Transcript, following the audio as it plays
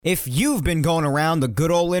If you've been going around the good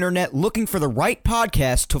old internet looking for the right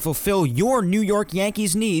podcast to fulfill your New York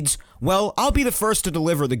Yankees needs, well, I'll be the first to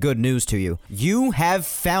deliver the good news to you. You have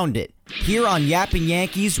found it. Here on Yapping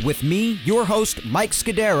Yankees with me, your host, Mike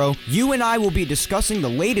Scudero, you and I will be discussing the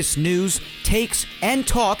latest news, takes, and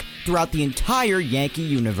talk throughout the entire Yankee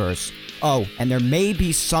universe. Oh, and there may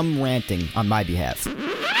be some ranting on my behalf.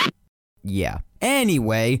 Yeah.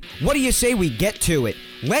 Anyway, what do you say we get to it?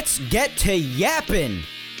 Let's get to yapping!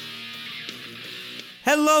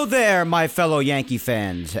 Hello there, my fellow Yankee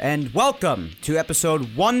fans, and welcome to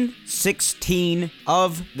episode 116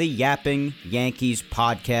 of the Yapping Yankees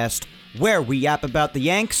podcast, where we yap about the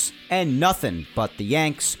Yanks and nothing but the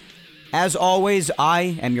Yanks. As always,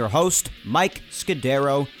 I am your host, Mike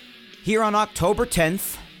Scudero, here on October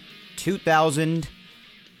 10th,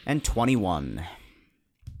 2021.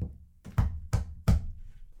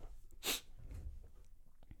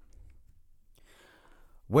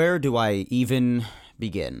 Where do I even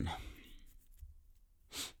begin?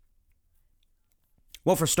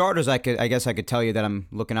 Well, for starters, I guess I could tell you that I'm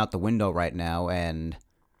looking out the window right now, and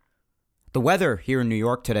the weather here in New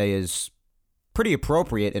York today is pretty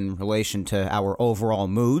appropriate in relation to our overall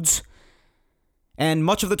moods, and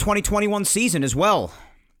much of the 2021 season as well.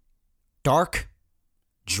 Dark,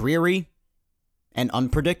 dreary, and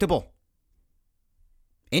unpredictable.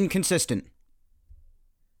 Inconsistent.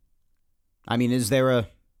 I mean, is there a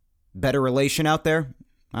better relation out there?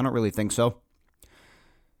 I don't really think so.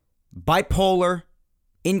 Bipolar,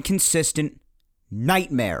 inconsistent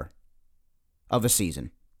nightmare of a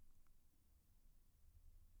season.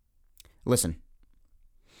 Listen,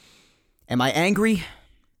 am I angry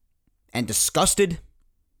and disgusted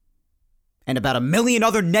and about a million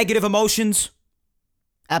other negative emotions?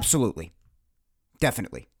 Absolutely.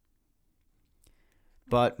 Definitely.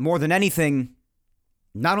 But more than anything,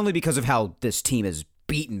 not only because of how this team has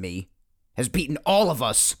beaten me, has beaten all of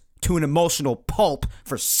us to an emotional pulp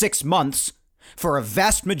for 6 months, for a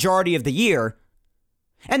vast majority of the year,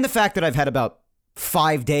 and the fact that I've had about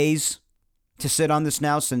 5 days to sit on this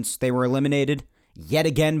now since they were eliminated yet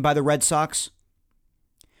again by the Red Sox.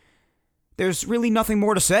 There's really nothing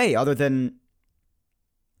more to say other than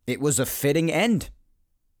it was a fitting end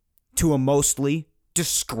to a mostly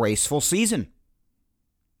disgraceful season,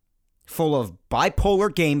 full of bipolar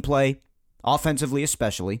gameplay, offensively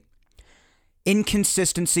especially,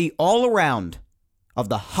 inconsistency all around of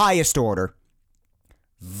the highest order,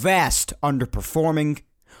 vast underperforming,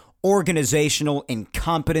 organizational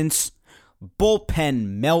incompetence,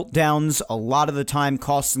 bullpen meltdowns, a lot of the time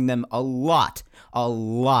costing them a lot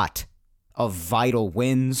of vital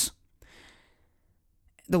wins.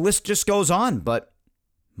 The list just goes on, but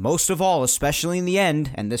most of all, especially in the end,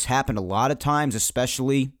 and this happened a lot of times,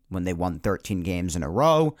 especially when they won 13 games in a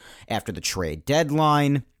row after the trade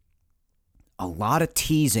deadline, a lot of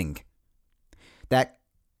teasing that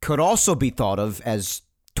could also be thought of as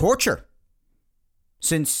torture,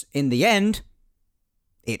 since in the end,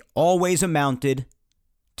 it always amounted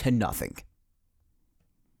to nothing.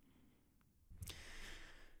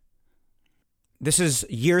 This is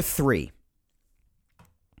year 3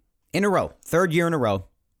 in a row, third year in a row,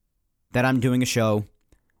 that I'm doing a show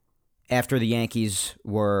after the Yankees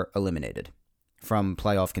were eliminated from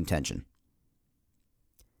playoff contention.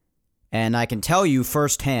 And I can tell you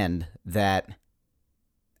firsthand that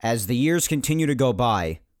as the years continue to go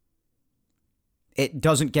by, it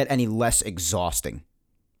doesn't get any less exhausting.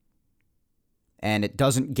 And it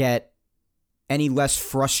doesn't get any less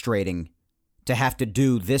frustrating to have to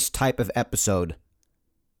do this type of episode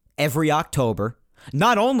every October,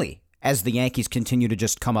 not only as the Yankees continue to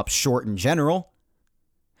just come up short in general,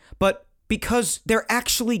 but because they're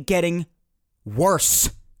actually getting worse.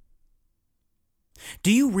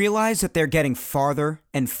 Do you realize that they're getting farther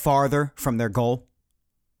and farther from their goal?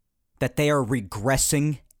 That they are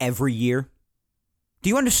regressing every year? Do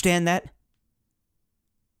you understand that?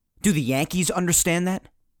 Do the Yankees understand that?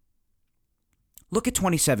 Look at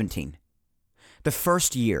 2017, the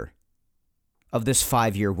first year of this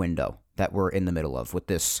 5-year window that we're in the middle of with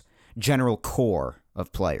this general core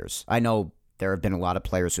of players. I know there have been a lot of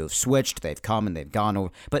players who have switched, they've come and they've gone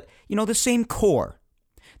over, but the same core,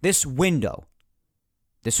 this window,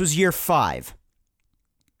 this was year 5,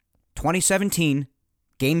 2017,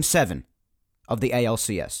 Game 7 of the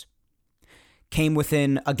ALCS, came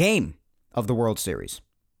within a game of the World Series.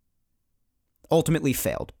 Ultimately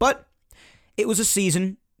failed, but it was a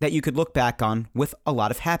season that you could look back on with a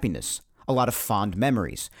lot of happiness, a lot of fond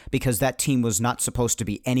memories, because that team was not supposed to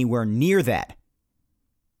be anywhere near that.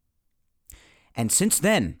 And since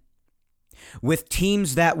then, with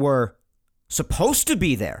teams that were supposed to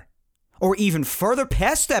be there, Or even further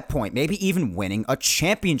past that point, maybe even winning a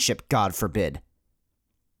championship, God forbid.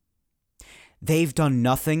 They've done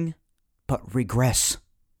nothing but regress.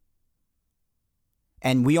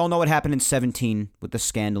 And we all know what happened in 17 with the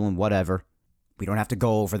scandal and whatever. We don't have to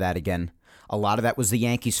go over that again. A lot of that was the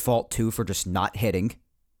Yankees' fault, too, for just not hitting.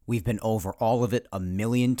 We've been over all of it a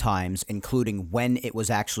million times, including when it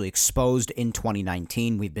was actually exposed in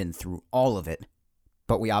 2019. We've been through all of it.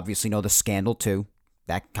 But we obviously know the scandal, too.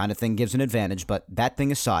 That kind of thing gives an advantage, but that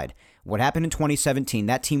thing aside, what happened in 2017,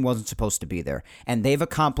 that team wasn't supposed to be there. And they've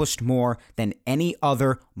accomplished more than any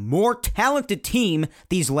other more talented team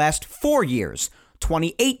these last 4 years.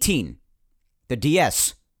 2018, the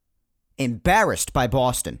DS, embarrassed by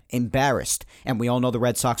Boston, embarrassed. And we all know the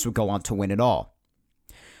Red Sox would go on to win it all.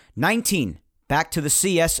 19, back to the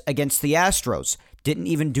CS against the Astros. Didn't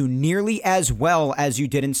even do nearly as well as you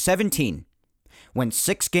did in 17. Went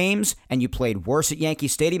 6 games, and you played worse at Yankee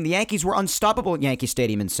Stadium. The Yankees were unstoppable at Yankee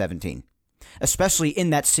Stadium in 17, especially in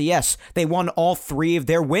that CS. They won all 3 of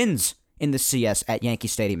their wins in the CS at Yankee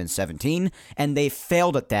Stadium in 17, and they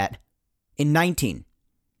failed at that in 19,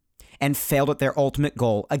 and failed at their ultimate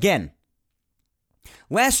goal again.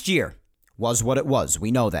 Last year was what it was.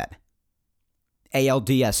 We know that.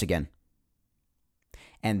 ALDS again.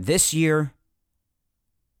 And this year,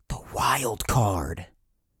 the wild card.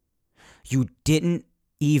 You didn't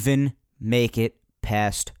even make it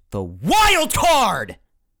past the wild card!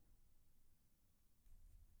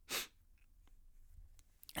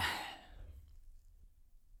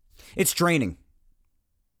 It's draining.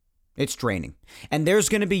 It's draining. And there's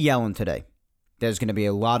going to be yelling today. There's going to be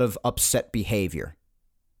a lot of upset behavior.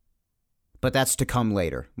 But that's to come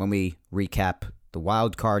later when we recap the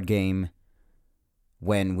wild card game,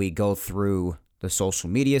 when we go through the social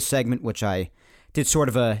media segment, which I did sort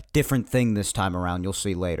of a different thing this time around. You'll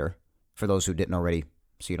see later, for those who didn't already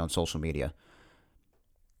see it on social media.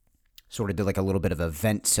 Sort of did like a little bit of a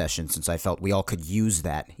vent session since I felt we all could use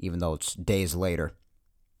that, even though it's days later.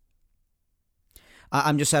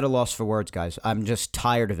 I'm just at a loss for words, guys. I'm just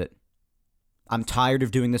tired of it. I'm tired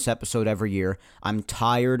of doing this episode every year. I'm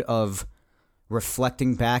tired of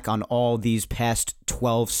reflecting back on all these past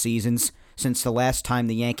 12 seasons since the last time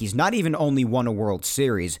the Yankees not even only won a World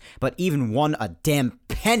Series, but even won a damn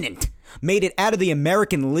pennant, made it out of the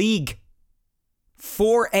American League.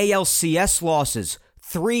 4 ALCS losses,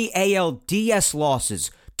 3 ALDS losses,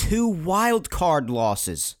 2 wild card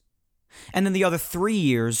losses. And then the other 3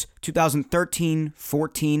 years, 2013,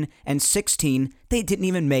 14, and 16, they didn't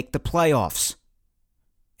even make the playoffs.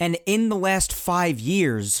 And in the last 5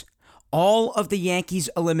 years, all of the Yankees'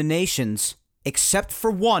 eliminations, except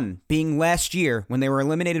for one being last year when they were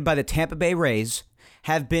eliminated by the Tampa Bay Rays,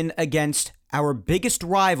 have been against our biggest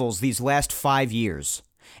rivals these last 5 years.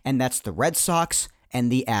 And that's the Red Sox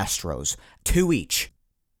and the Astros, 2 each.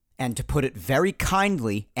 And to put it very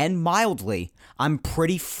kindly and mildly, I'm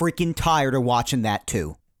pretty freaking tired of watching that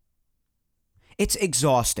too. It's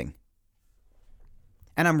exhausting.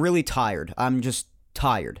 And I'm really tired. I'm just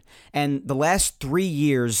tired. And the last 3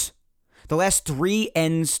 years, the last 3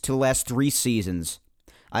 ends to the last 3 seasons,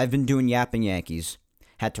 I've been doing Yapping Yankees.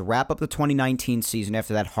 Had to wrap up the 2019 season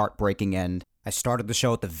after that heartbreaking end. I started the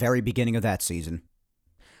show at the very beginning of that season.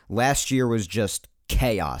 Last year was just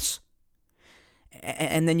chaos.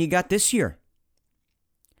 And then you got this year.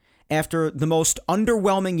 After the most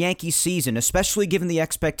underwhelming Yankees season, especially given the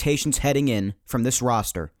expectations heading in from this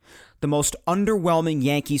roster, the most underwhelming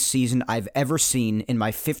Yankees season I've ever seen in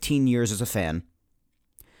my 15 years as a fan.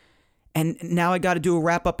 And now I got to do a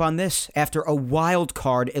wrap-up on this after a wild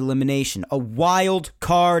card elimination. A wild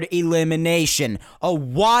card elimination. A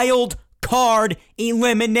wild card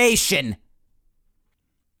elimination.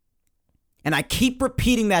 And I keep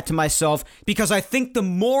repeating that to myself because I think the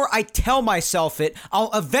more I tell myself it, I'll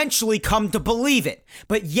eventually come to believe it.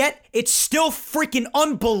 But yet, it's still freaking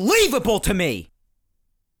unbelievable to me.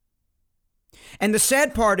 And the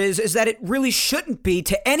sad part is that it really shouldn't be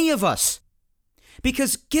to any of us.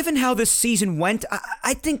 Because given how this season went,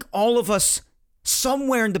 I think all of us,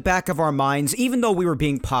 somewhere in the back of our minds, even though we were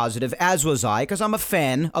being positive, as was I, because I'm a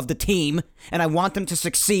fan of the team, and I want them to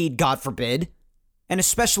succeed, God forbid. And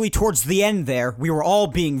especially towards the end there, we were all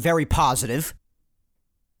being very positive.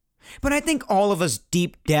 But I think all of us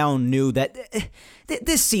deep down knew that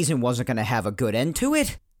this season wasn't going to have a good end to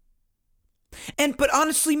it. But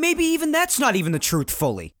honestly, maybe even that's not even the truth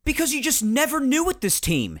fully. Because you just never knew with this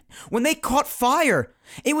team. When they caught fire,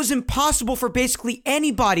 it was impossible for basically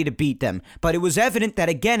anybody to beat them. But it was evident that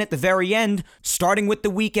again at the very end, starting with the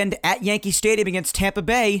weekend at Yankee Stadium against Tampa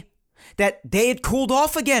Bay, that they had cooled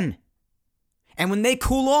off again. And when they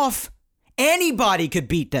cool off, Anybody could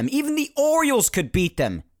beat them. Even the Orioles could beat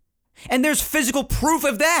them. And there's physical proof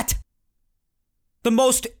of that. The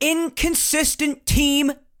most inconsistent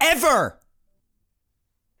team ever.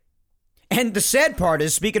 And the sad part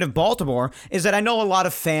is, speaking of Baltimore, is that I know a lot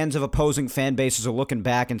of fans of opposing fan bases are looking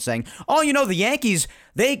back and saying, oh, the Yankees,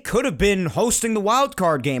 they could have been hosting the wild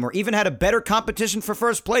card game or even had a better competition for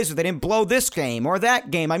first place if they didn't blow this game or that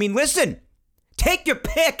game. I mean, listen, take your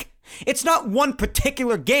pick. It's not one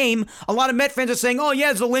particular game. A lot of Met fans are saying, oh,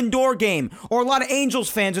 yeah, it's a Lindor game. Or a lot of Angels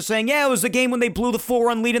fans are saying, yeah, it was the game when they blew the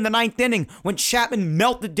 4-run lead in the ninth inning when Chapman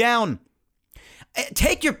melted down.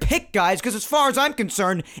 Take your pick, guys, because as far as I'm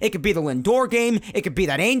concerned, it could be the Lindor game, it could be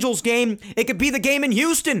that Angels game, it could be the game in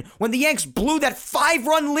Houston when the Yanks blew that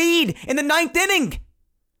 5-run lead in the ninth inning.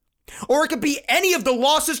 Or it could be any of the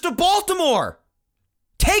losses to Baltimore.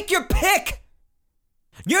 Take your pick.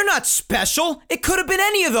 You're not special. It could have been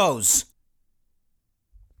any of those.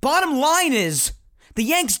 Bottom line is, the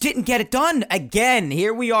Yanks didn't get it done. Again,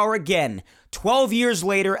 here we are again. 12 years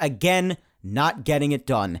later, again, not getting it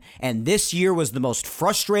done. And this year was the most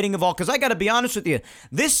frustrating of all, because I got to be honest with you,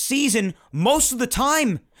 this season, most of the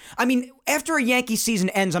time, I mean, after a Yankee season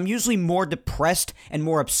ends, I'm usually more depressed and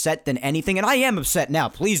more upset than anything, and I am upset now.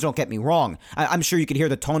 Please don't get me wrong. I'm sure you could hear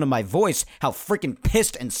the tone of my voice, how freaking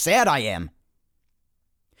pissed and sad I am.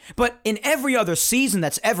 But in every other season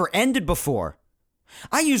that's ever ended before,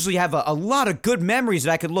 I usually have a lot of good memories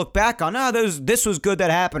that I could look back on. This was good that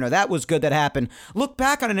happened, or that was good that happened. Look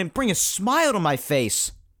back on it and bring a smile to my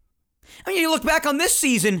face. I mean, you look back on this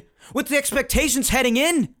season with the expectations heading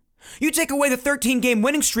in. You take away the 13-game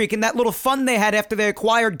winning streak and that little fun they had after they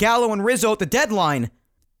acquired Gallo and Rizzo at the deadline.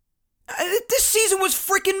 This season was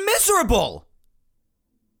freaking miserable.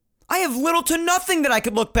 I have little to nothing that I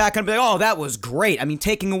could look back on and be like, oh, that was great. I mean,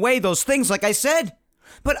 taking away those things, like I said.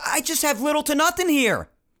 But I just have little to nothing here.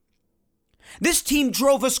 This team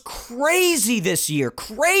drove us crazy this year.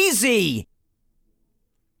 Crazy.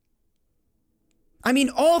 I mean,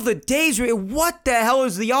 all the days, what the hell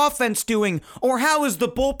is the offense doing? Or how is the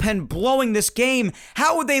bullpen blowing this game?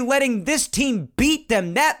 How are they letting this team beat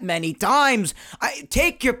them that many times?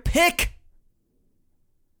 Take your pick.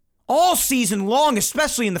 All season long,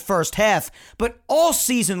 especially in the first half, but all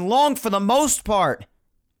season long for the most part.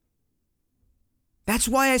 That's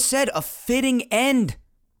why I said a fitting end.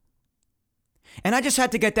 And I just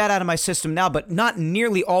had to get that out of my system now, but not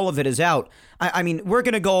nearly all of it is out. I mean, we're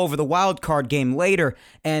going to go over the wild card game later,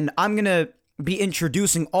 and I'm going to be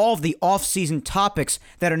introducing all of the off-season topics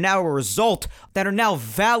that are now a result, that are now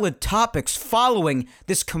valid topics following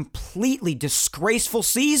this completely disgraceful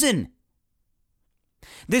season.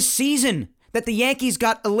 This season that the Yankees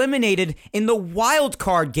got eliminated in the wild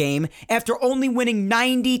card game after only winning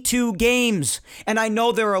 92 games. And I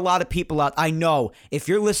know there are a lot of people out. I know if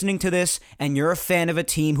you're listening to this and you're a fan of a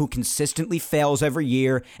team who consistently fails every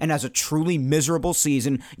year and has a truly miserable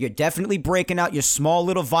season, you're definitely breaking out your small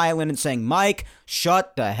little violin and saying, Mike,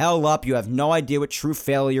 shut the hell up. You have no idea what true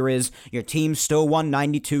failure is. Your team still won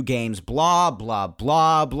 92 games. Blah, blah,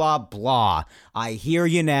 blah, blah, blah. I hear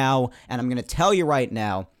you now, and I'm going to tell you right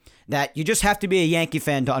now that you just have to be a Yankee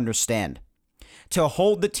fan to understand. To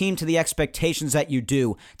hold the team to the expectations that you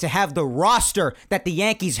do, to have the roster that the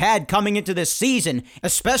Yankees had coming into this season,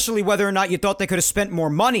 especially whether or not you thought they could have spent more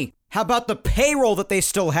money. How about the payroll that they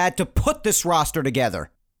still had to put this roster together?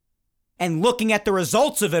 And looking at the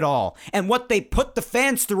results of it all, and what they put the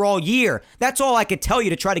fans through all year, that's all I could tell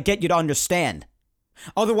you to try to get you to understand.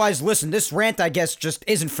 Otherwise, listen, this rant, I guess, just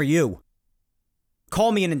isn't for you.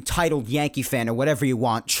 Call me an entitled Yankee fan or whatever you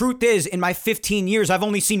want. Truth is, in my 15 years, I've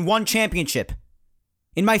only seen one championship.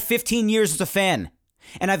 In my 15 years as a fan.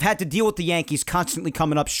 And I've had to deal with the Yankees constantly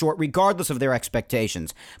coming up short regardless of their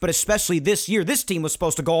expectations. But especially this year, this team was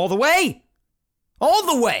supposed to go all the way. All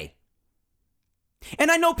the way. And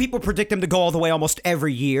I know people predict them to go all the way almost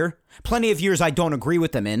every year. Plenty of years I don't agree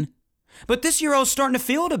with them in. But this year I was starting to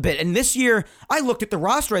feel it a bit. And this year, I looked at the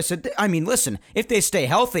roster, I said, listen, if they stay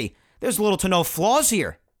healthy, there's little to no flaws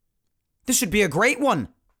here. This should be a great one.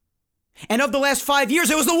 And of the last 5 years,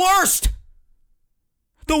 it was the worst.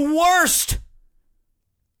 The worst.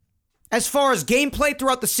 As far as gameplay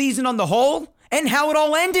throughout the season on the whole, and how it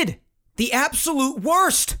all ended. The absolute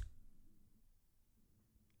worst.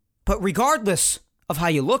 But regardless of how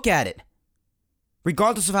you look at it,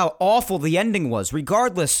 regardless of how awful the ending was,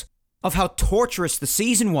 regardless of how torturous the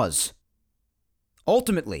season was,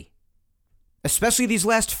 ultimately, especially these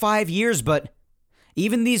last 5 years, but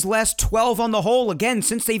even these last 12 on the whole, again,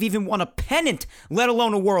 since they've even won a pennant, let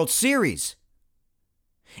alone a World Series.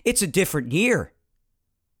 It's a different year,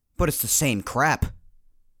 but it's the same crap.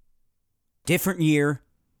 Different year,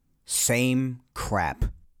 same crap.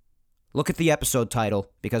 Look at the episode title,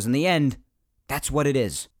 because in the end, that's what it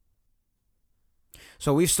is.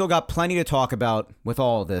 So we've still got plenty to talk about with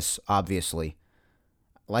all of this, obviously.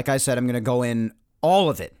 Like I said, I'm going to go in all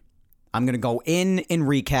of it. I'm going to go in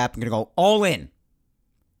recap. I'm going to go all in.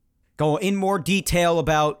 Go in more detail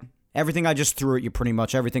about everything I just threw at you, pretty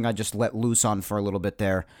much. Everything I just let loose on for a little bit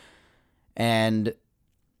there. And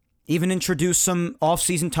even introduce some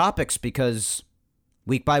off-season topics, because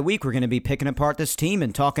week by week we're going to be picking apart this team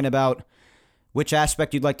and talking about which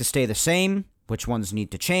aspect you'd like to stay the same, which ones need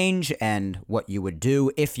to change, and what you would do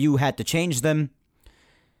if you had to change them.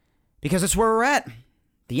 Because that's where we're at.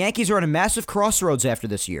 The Yankees are at a massive crossroads after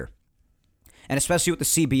this year. And especially with the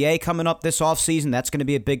CBA coming up this offseason, that's going to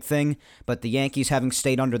be a big thing. But the Yankees having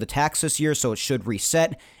stayed under the tax this year, so it should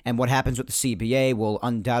reset. And what happens with the CBA will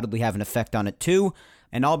undoubtedly have an effect on it too.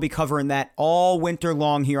 And I'll be covering that all winter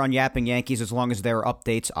long here on Yapping Yankees as long as there are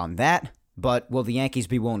updates on that. But will the Yankees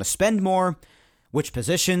be willing to spend more? Which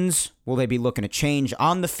positions will they be looking to change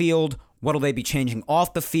on the field? What will they be changing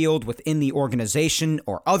off the field within the organization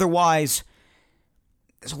or otherwise?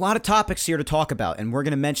 There's a lot of topics here to talk about, and we're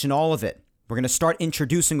going to mention all of it. We're going to start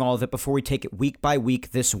introducing all of it before we take it week by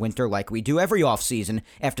week this winter like we do every offseason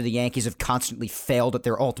after the Yankees have constantly failed at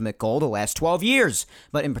their ultimate goal the last 12 years.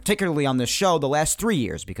 But in particularly on this show, the last 3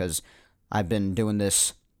 years, because I've been doing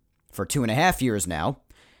this for 2.5 years now,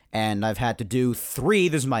 and I've had to do 3,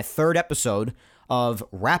 this is my 3rd episode, of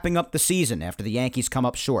wrapping up the season after the Yankees come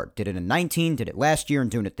up short. Did it in 19, did it last year,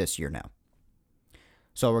 and doing it this year now.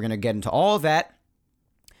 So we're going to get into all of that.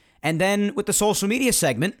 And then with the social media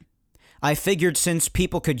segment, I figured since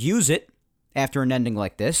people could use it after an ending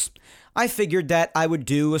like this, I figured that I would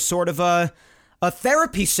do a sort of a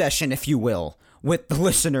therapy session, if you will, with the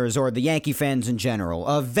listeners or the Yankee fans in general,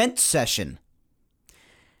 a vent session.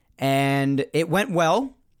 And it went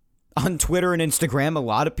well. On Twitter and Instagram, a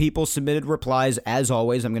lot of people submitted replies. As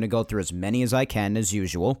always, I'm going to go through as many as I can, as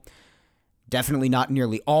usual. Definitely not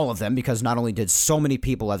nearly all of them, because not only did so many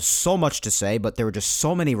people have so much to say, but there were just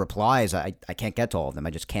so many replies, I can't get to all of them.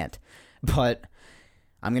 I just can't. But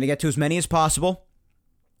I'm going to get to as many as possible.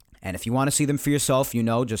 And if you want to see them for yourself,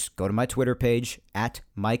 just go to my Twitter page, at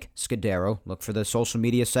Mike Scudero. Look for the social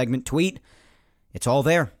media segment tweet. It's all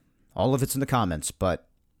there. All of it's in the comments. But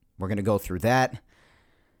we're going to go through that.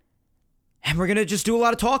 And we're going to just do a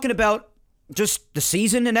lot of talking about just the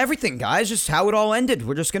season and everything, guys. Just how it all ended.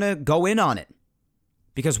 We're just going to go in on it.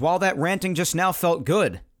 Because while that ranting just now felt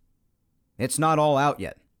good, it's not all out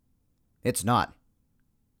yet. It's not.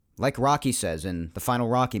 Like Rocky says in the final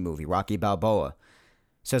Rocky movie, Rocky Balboa,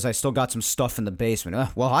 says, I still got some stuff in the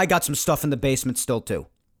basement. Well, I got some stuff in the basement still too.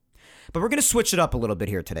 But we're going to switch it up a little bit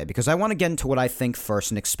here today, because I want to get into what I think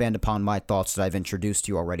first and expand upon my thoughts that I've introduced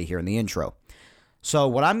to you already here in the intro. So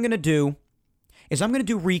what I'm going to do is I'm going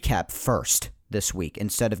to do recap first this week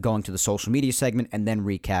instead of going to the social media segment and then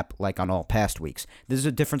recap like on all past weeks. This is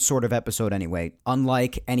a different sort of episode anyway,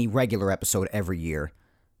 unlike any regular episode every year.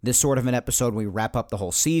 This sort of an episode, we wrap up the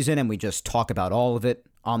whole season and we just talk about all of it.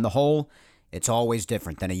 On the whole, it's always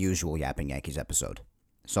different than a usual Yapping Yankees episode.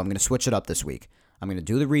 So I'm going to switch it up this week. I'm going to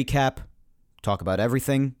do the recap, talk about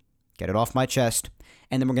everything, get it off my chest,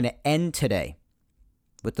 and then we're going to end today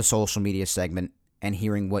with the social media segment and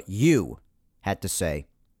hearing what you had to say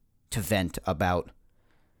to vent about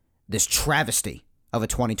this travesty of a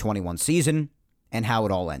 2021 season and how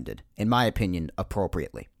it all ended, in my opinion,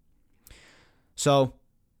 appropriately. So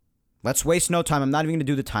let's waste no time. I'm not even going to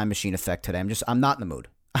do the time machine effect today. I'm not in the mood.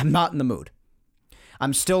 I'm not in the mood.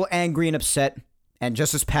 I'm still angry and upset and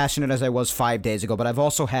just as passionate as I was 5 days ago, but I've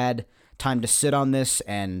also had time to sit on this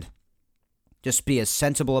and just be as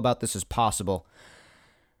sensible about this as possible.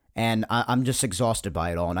 And I'm just exhausted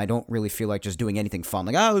by it all, and I don't really feel like just doing anything fun.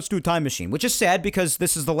 Like, let's do a time machine, which is sad because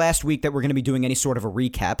this is the last week that we're going to be doing any sort of a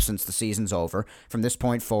recap since the season's over. From this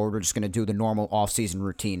point forward, we're just going to do the normal off-season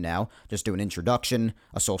routine now. Just do an introduction,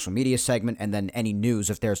 a social media segment, and then any news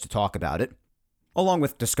if there's to talk about it. Along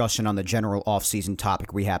with discussion on the general off-season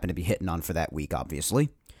topic we happen to be hitting on for that week, obviously.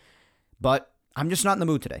 But I'm just not in the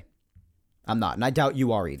mood today. I'm not, and I doubt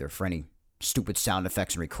you are either for any stupid sound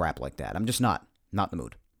effects and crap like that. I'm just not in the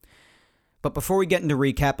mood. But before we get into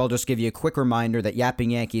recap, I'll just give you a quick reminder that Yapping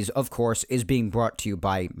Yankees, of course, is being brought to you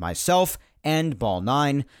by myself and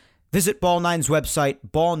Ball9. Visit Ball9's website,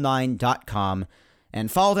 ball9.com,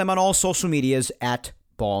 and follow them on all social medias at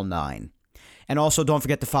Ball9. And also, don't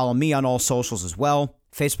forget to follow me on all socials as well.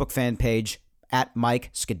 Facebook fan page, at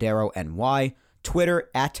Mike Scudero NY, Twitter,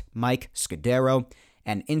 at Mike Scudero,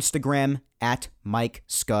 and Instagram, at Mike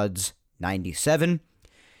Scuds97.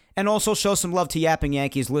 And also show some love to Yapping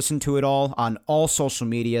Yankees. Listen to it all on all social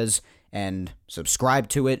medias and subscribe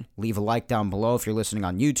to it. Leave a like down below if you're listening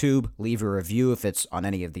on YouTube. Leave a review if it's on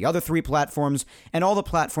any of the other 3 platforms. And all the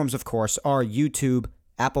platforms, of course, are YouTube,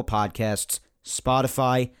 Apple Podcasts,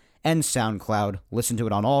 Spotify, and SoundCloud. Listen to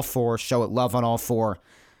it on all 4. Show it love on all 4.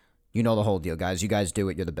 You know the whole deal, guys. You guys do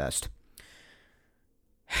it. You're the best.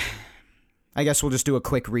 I guess we'll just do a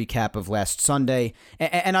quick recap of last Sunday.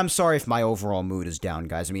 And I'm sorry if my overall mood is down,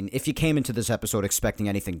 guys. I mean, if you came into this episode expecting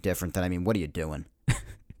anything different, then, I mean, what are you doing?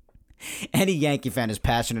 Any Yankee fan as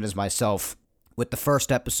passionate as myself with the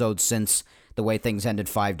first episode since the way things ended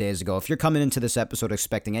 5 days ago, if you're coming into this episode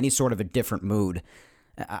expecting any sort of a different mood,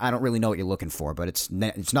 I don't really know what you're looking for, but it's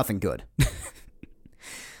nothing good.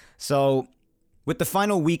 So, with the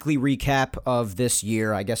final weekly recap of this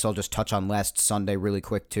year, I guess I'll just touch on last Sunday really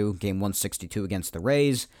quick too, game 162 against the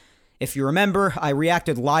Rays. If you remember, I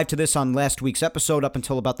reacted live to this on last week's episode up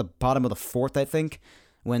until about the bottom of the 4th, I think,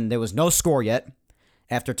 when there was no score yet,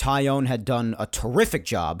 after Taillon had done a terrific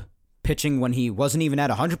job pitching when he wasn't even at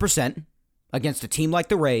 100% against a team like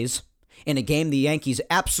the Rays, in a game the Yankees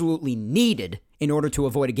absolutely needed in order to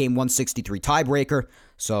avoid a game 163 tiebreaker.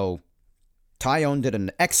 So, Taillon did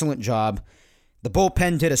an excellent job. The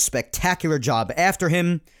bullpen did a spectacular job after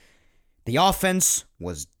him. The offense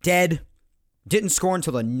was dead. Didn't score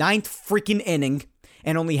until the 9th freaking inning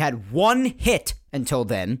and only had 1 hit until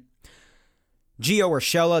then. Gio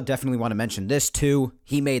Urshela, definitely want to mention this too.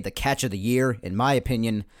 He made the catch of the year, in my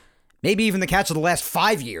opinion. Maybe even the catch of the last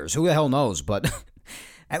 5 years. Who the hell knows? But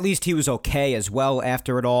at least he was okay as well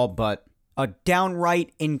after it all. But a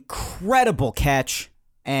downright incredible catch.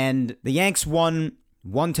 And the Yanks won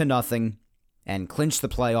 1-0. And clinched the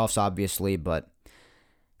playoffs, obviously, but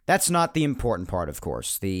that's not the important part, of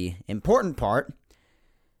course. The important part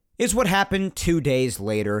is what happened 2 days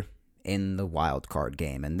later in the wild card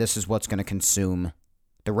game, and this is what's going to consume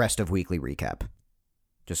the rest of Weekly Recap.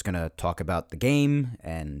 Just going to talk about the game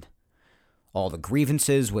and all the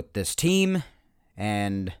grievances with this team,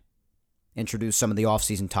 and introduce some of the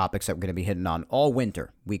offseason topics that we're going to be hitting on all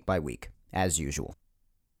winter, week by week, as usual.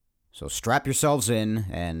 So strap yourselves in,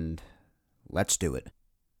 and let's do it.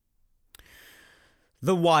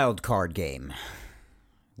 The wild card game,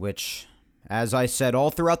 which, as I said all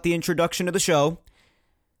throughout the introduction of the show,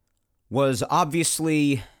 was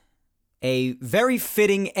obviously a very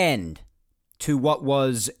fitting end to what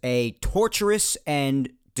was a torturous and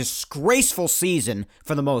disgraceful season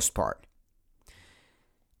for the most part.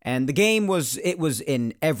 And the game was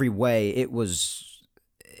in every way, it was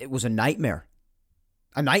a nightmare.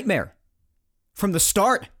 A nightmare. From the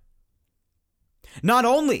start. Not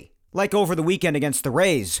only, like over the weekend against the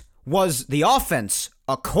Rays, was the offense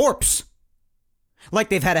a corpse, like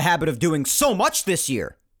they've had a habit of doing so much this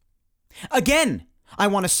year. Again, I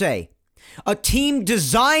want to say, a team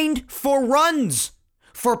designed for runs,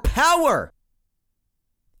 for power,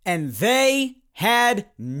 and they had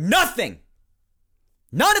nothing.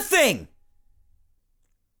 Not a thing.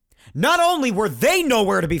 Not only were they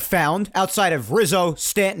nowhere to be found outside of Rizzo,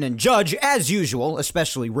 Stanton, and Judge, as usual,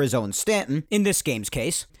 especially Rizzo and Stanton in this game's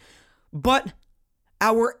case, but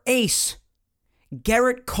our ace,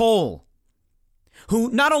 Gerrit Cole,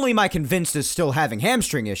 who not only am I convinced is still having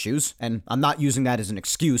hamstring issues, and I'm not using that as an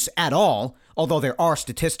excuse at all, although there are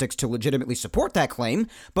statistics to legitimately support that claim,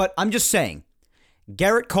 but I'm just saying,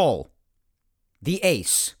 Gerrit Cole, the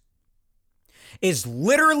ace, is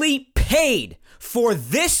literally paid for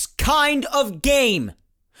this kind of game,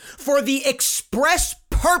 for the express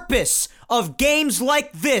purpose of games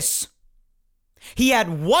like this. He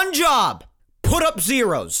had one job, put up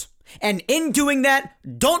zeros, and in doing that,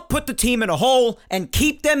 don't put the team in a hole and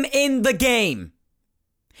keep them in the game.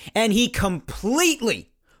 And he completely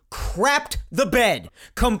crapped the bed,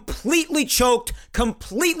 completely choked,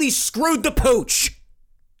 completely screwed the pooch.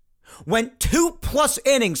 Went 2+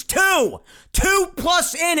 innings,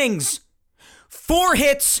 2+ innings, 4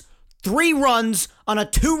 hits, 3 runs on a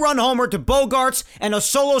 2-run homer to Bogaerts and a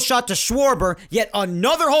solo shot to Schwarber, yet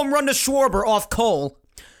another home run to Schwarber off Cole,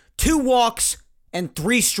 2 walks, and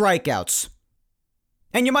 3 strikeouts.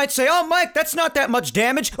 And you might say, oh, Mike, that's not that much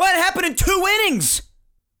damage. Well, it happened in 2 innings.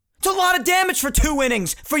 It's a lot of damage for 2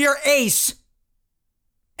 innings for your ace.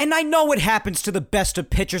 And I know it happens to the best of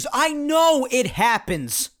pitchers. I know it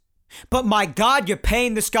happens. But my God, you're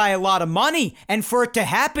paying this guy a lot of money. And for it to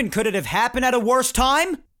happen, could it have happened at a worse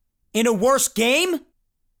time? In a worse game?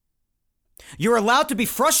 You're allowed to be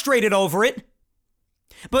frustrated over it.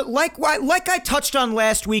 But like I touched on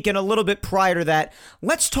last week and a little bit prior to that,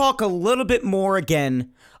 let's talk a little bit more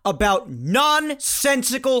again about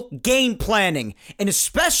nonsensical game planning, and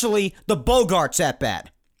especially the Bogaerts at-bat.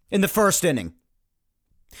 in the first inning.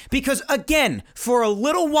 Because again, for a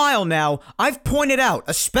little while now, I've pointed out,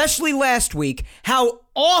 especially last week, how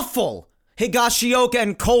awful Higashioka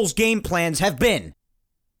and Cole's game plans have been.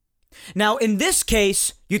 Now, in this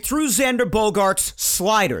case, you threw Xander Bogaerts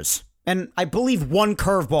sliders, and I believe one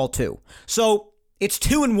curveball too. So it's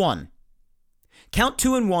 2-1. Count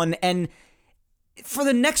 2-1, and for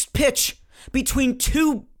the next pitch, between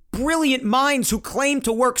two brilliant minds who claim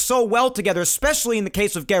to work so well together, especially in the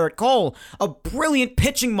case of Gerrit Cole, a brilliant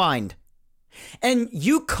pitching mind, and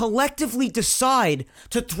you collectively decide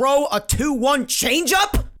to throw a 2-1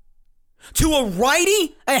 changeup to a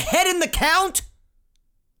righty ahead in the count?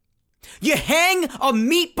 You hang a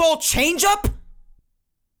meatball changeup?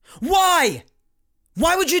 Why?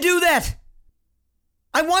 Why would you do that?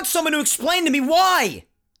 I want someone to explain to me why.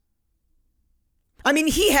 I mean,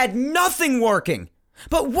 he had nothing working.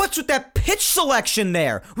 But what's with that pitch selection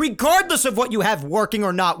there, regardless of what you have working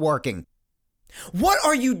or not working? What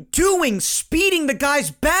are you doing speeding the guy's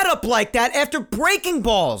bat up like that after breaking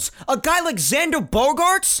balls? A guy like Xander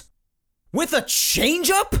Bogaerts? With a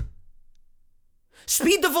changeup?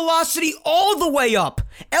 Speed the velocity all the way up.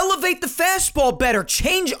 Elevate the fastball better.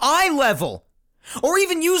 Change eye level. Or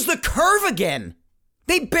even use the curve again.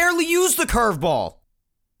 They barely use the curveball.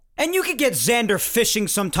 And you could get Xander fishing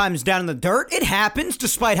sometimes down in the dirt. It happens,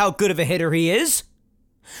 despite how good of a hitter he is.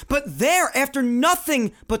 But there, after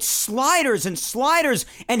nothing but sliders, and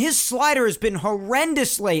his slider has been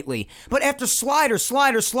horrendous lately. But after slider,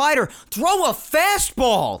 throw a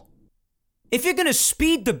fastball. If you're going to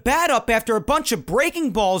speed the bat up after a bunch of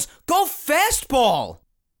breaking balls, go fastball.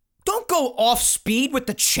 Don't go off speed with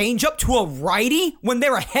the changeup to a righty when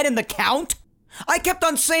they're ahead in the count. I kept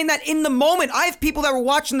on saying that in the moment. I have people that were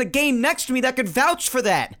watching the game next to me that could vouch for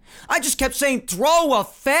that. I just kept saying, throw a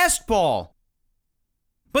fastball.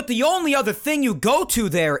 But the only other thing you go to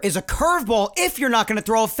there is a curveball if you're not going to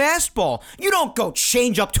throw a fastball. You don't go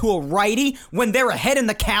change up to a righty when they're ahead in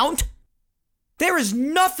the count. There is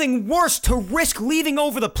nothing worse to risk leaving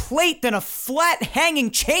over the plate than a flat hanging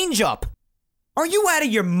changeup. Are you out of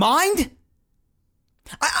your mind?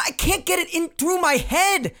 I can't get it in through my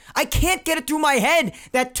head. I can't get it through my head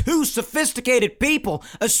that two sophisticated people,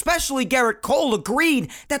 especially Gerrit Cole, agreed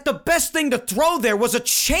that the best thing to throw there was a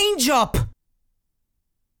changeup.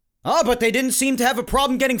 Oh, but they didn't seem to have a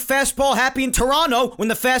problem getting fastball happy in Toronto when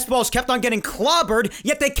the fastballs kept on getting clobbered,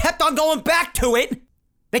 yet they kept on going back to it.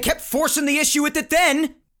 They kept forcing the issue with it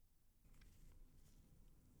then.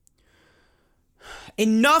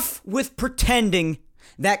 Enough with pretending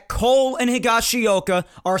that Cole and Higashioka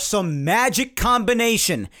are some magic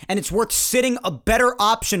combination and it's worth sitting a better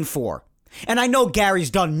option for. And I know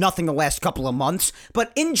Gary's done nothing the last couple of months,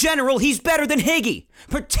 but in general, he's better than Higgy,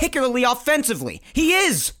 particularly offensively. He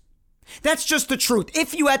is. That's just the truth.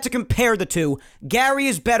 If you had to compare the two, Gary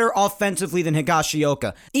is better offensively than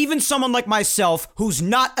Higashioka. Even someone like myself, who's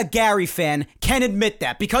not a Gary fan, can admit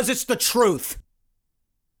that because it's the truth.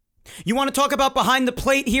 You want to talk about behind the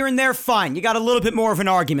plate here and there? Fine, you got a little bit more of an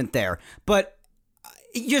argument there. But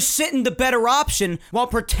you're sitting the better option while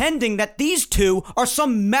pretending that these two are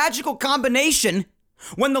some magical combination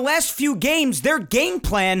when the last few games, their game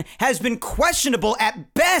plan has been questionable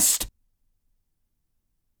at best.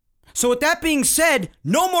 So with that being said,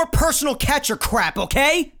 no more personal catcher crap,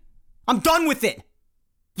 okay? I'm done with it.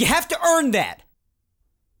 You have to earn that.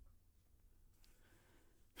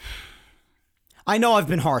 I know I've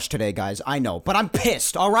been harsh today, guys. I know. But I'm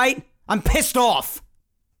pissed, all right? I'm pissed off.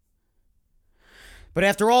 But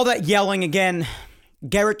after all that yelling again,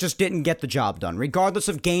 Gerrit just didn't get the job done. Regardless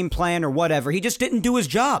of game plan or whatever, he just didn't do his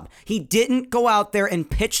job. He didn't go out there and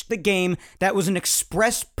pitch the game that was an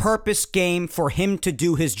express purpose game for him to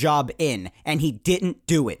do his job in. And he didn't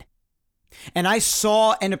do it. And I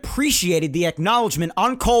saw and appreciated the acknowledgement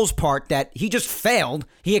on Cole's part that he just failed.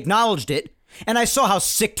 He acknowledged it. And I saw how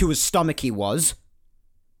sick to his stomach he was.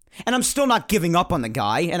 And I'm still not giving up on the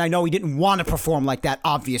guy, and I know he didn't want to perform like that,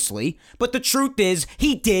 obviously. But the truth is,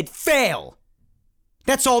 he did fail.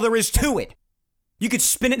 That's all there is to it. You could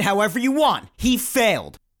spin it however you want. He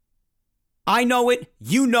failed. I know it,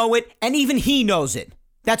 you know it, and even he knows it.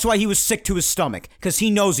 That's why he was sick to his stomach, because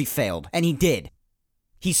he knows he failed, and he did.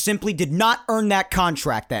 He simply did not earn that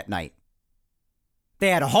contract that night. They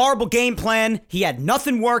had a horrible game plan, he had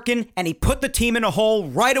nothing working, and he put the team in a hole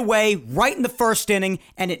right away, right in the first inning,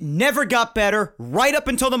 and it never got better right up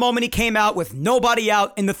until the moment he came out with nobody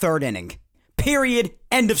out in the third inning. Period.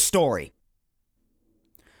 End of story.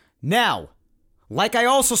 Now, like I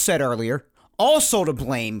also said earlier, also to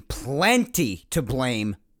blame, plenty to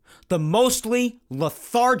blame, the mostly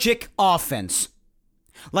lethargic offense.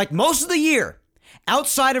 Like most of the year,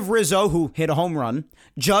 Outside of Rizzo, who hit a home run,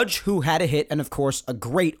 Judge, who had a hit, and of course a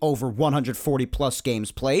great over 140 plus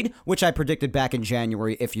games played, which I predicted back in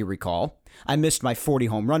January, if you recall. I missed my 40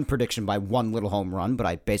 home run prediction by one little home run, but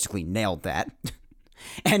I basically nailed that.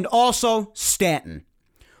 And also Stanton,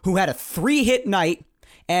 who had a 3-hit night,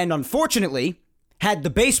 and unfortunately had the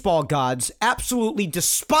baseball gods absolutely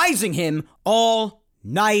despising him all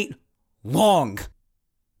night long.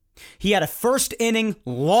 He had a first inning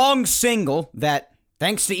long single that,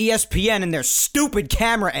 thanks to ESPN and their stupid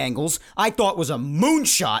camera angles, I thought was a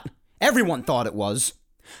moonshot. Everyone thought it was.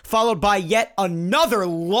 Followed by yet another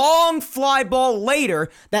long fly ball later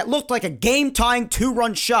that looked like a game-tying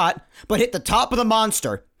 2-run shot, but hit the top of the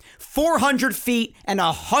monster. 400 feet and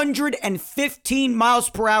 115 miles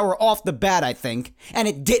per hour off the bat, I think, and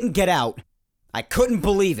it didn't get out. I couldn't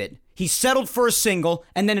believe it. He settled for a single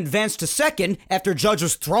and then advanced to second after Judge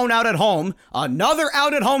was thrown out at home. Another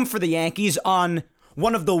out at home for the Yankees on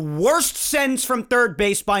one of the worst sends from third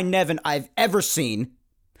base by Nevin I've ever seen.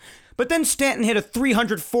 But then Stanton hit a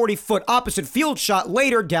 340-foot opposite field shot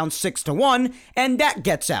later, down 6-1, and that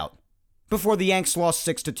gets out before the Yanks lost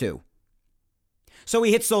 6-2. So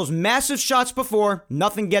he hits those massive shots before,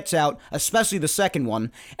 nothing gets out, especially the second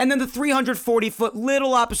one, and then the 340-foot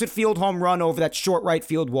little opposite field home run over that short right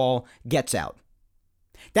field wall gets out.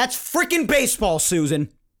 That's freaking baseball, Susan.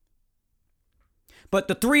 But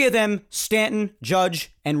the three of them, Stanton,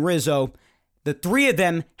 Judge, and Rizzo, the three of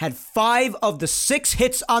them had 5 of the 6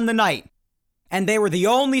 hits on the night, and they were the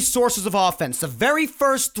only sources of offense, the very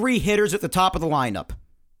first 3 hitters at the top of the lineup.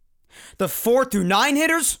 The 4 through 9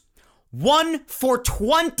 hitters, 1 for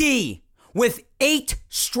 20 with 8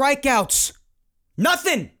 strikeouts.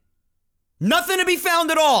 Nothing to be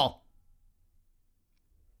found at all.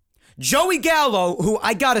 Joey Gallo, who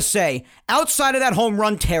I gotta say, outside of that home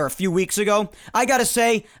run tear a few weeks ago, I gotta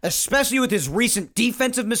say, especially with his recent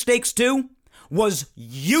defensive mistakes too, was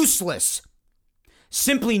useless.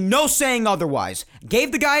 Simply no saying otherwise.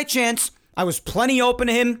 Gave the guy a chance. I was plenty open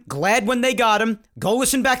to him. Glad when they got him. Go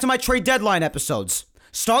listen back to my trade deadline episodes.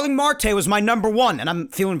 Starling Marte was my number 1, and I'm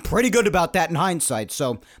feeling pretty good about that in hindsight,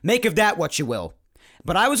 so make of that what you will.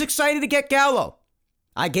 But I was excited to get Gallo.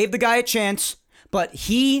 I gave the guy a chance, but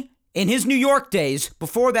he, in his New York days,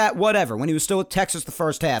 before that, whatever, when he was still at Texas the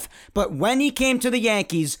first half, but when he came to the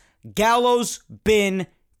Yankees, Gallo's been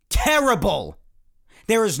terrible.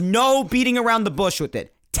 There is no beating around the bush with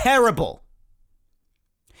it. Terrible.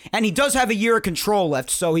 And he does have a year of control left,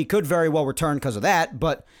 so he could very well return because of that,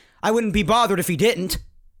 but I wouldn't be bothered if he didn't.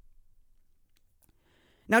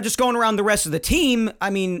 Now, just going around the rest of the team,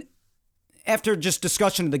 I mean, after just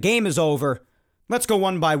discussion of the game is over, let's go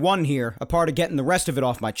one by one here, a part of getting the rest of it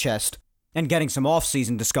off my chest, and getting some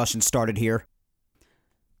off-season discussion started here.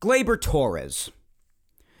 Gleyber Torres.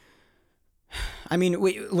 I mean,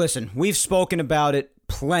 listen, we've spoken about it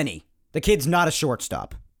plenty. The kid's not a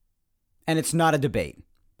shortstop, and it's not a debate.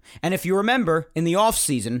 And if you remember, in the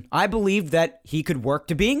offseason, I believed that he could work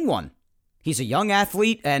to being one. He's a young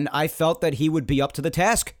athlete, and I felt that he would be up to the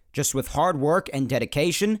task. Just with hard work and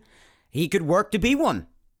dedication, he could work to be one.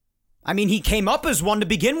 I mean, he came up as one to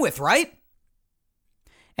begin with, right?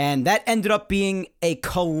 And that ended up being a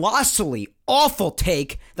colossally awful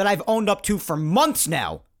take that I've owned up to for months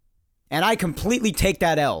now. And I completely take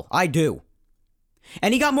that L. I do.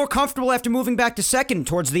 And he got more comfortable after moving back to second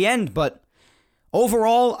towards the end, but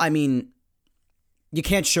overall, I mean, you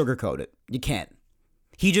can't sugarcoat it. You can't.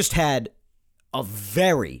 He just had a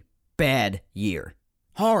very bad year.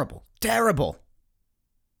 Horrible. Terrible.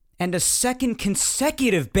 And a second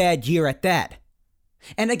consecutive bad year at that.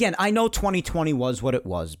 And again, I know 2020 was what it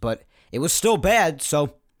was, but it was still bad,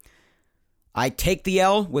 so I take the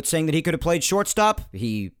L with saying that he could have played shortstop.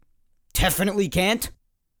 He definitely can't.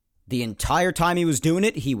 The entire time he was doing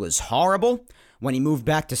it, he was horrible. When he moved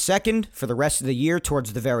back to second for the rest of the year,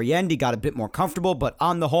 towards the very end, he got a bit more comfortable, but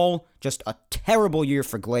on the whole, just a terrible year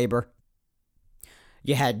for Gleyber.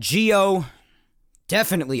 You had Gio,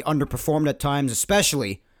 definitely underperformed at times,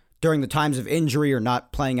 especially during the times of injury or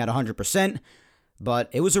not playing at 100%, but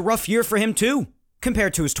it was a rough year for him too,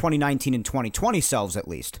 compared to his 2019 and 2020 selves at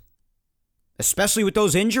least. Especially with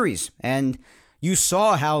those injuries, and you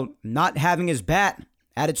saw how not having his bat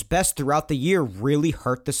at its best throughout the year really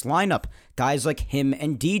hurt this lineup. Guys like him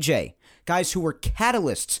and DJ, guys who were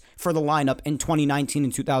catalysts for the lineup in 2019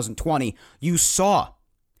 and 2020, you saw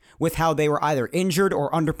with how they were either injured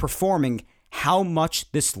or underperforming how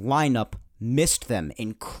much this lineup missed them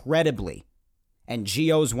incredibly. And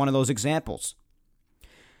Gio is one of those examples.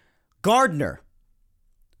 Gardner,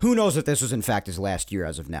 who knows if this was in fact his last year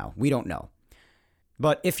as of now? We don't know.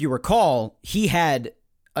 But if you recall, he had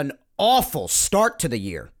an awful start to the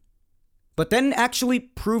year, but then actually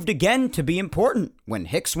proved again to be important when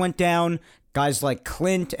Hicks went down, guys like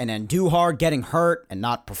Clint and Andujar getting hurt and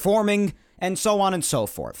not performing, and so on and so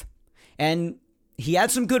forth. And he had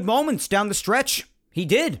some good moments down the stretch. He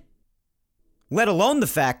did. Let alone the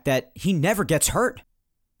fact that he never gets hurt.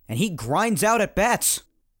 And he grinds out at bats.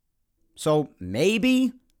 So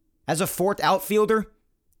maybe as a fourth outfielder,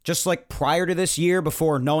 just like prior to this year,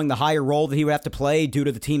 before knowing the higher role that he would have to play due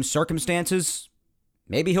to the team's circumstances,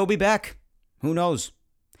 maybe he'll be back. Who knows?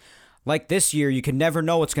 Like this year, you can never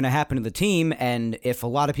know what's going to happen to the team, and if a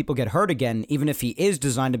lot of people get hurt again, even if he is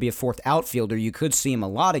designed to be a fourth outfielder, you could see him a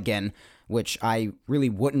lot again, which I really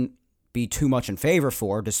wouldn't be too much in favor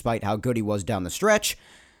for, despite how good he was down the stretch.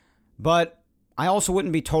 But I also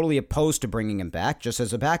wouldn't be totally opposed to bringing him back just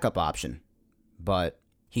as a backup option. But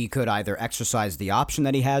he could either exercise the option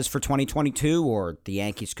that he has for 2022, or the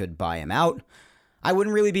Yankees could buy him out. I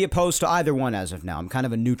wouldn't really be opposed to either one as of now. I'm kind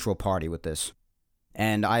of a neutral party with this.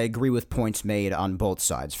 And I agree with points made on both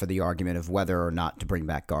sides for the argument of whether or not to bring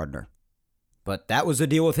back Gardner. But that was the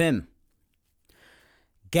deal with him.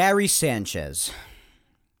 Gary Sanchez.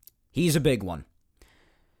 He's a big one.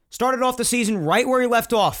 Started off the season right where he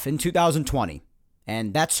left off in 2020,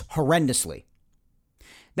 and that's horrendously.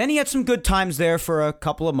 Then he had some good times there for a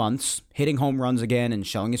couple of months, hitting home runs again and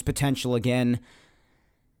showing his potential again.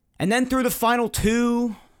 And then through the final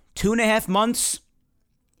 2.5 months,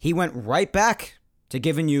 he went right back to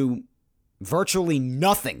giving you virtually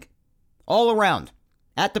nothing all around,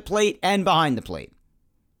 at the plate and behind the plate.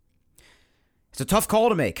 It's a tough call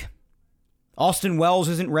to make. Austin Wells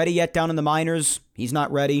isn't ready yet down in the minors. He's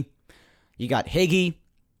not ready. You got Higgy,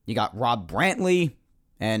 you got Rob Brantley,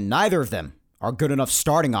 and neither of them are good enough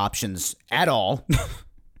starting options at all.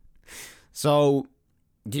 So,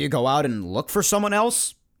 do you go out and look for someone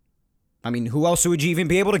else? I mean, who else would you even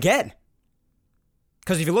be able to get?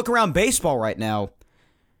 Because if you look around baseball right now,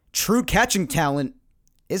 true catching talent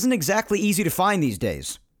isn't exactly easy to find these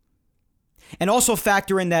days. And also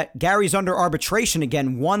factor in that Gary's under arbitration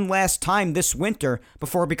again one last time this winter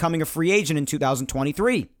before becoming a free agent in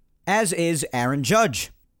 2023, as is Aaron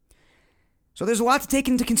Judge. So there's a lot to take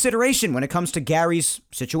into consideration when it comes to Gary's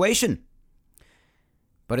situation.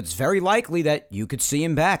 But it's very likely that you could see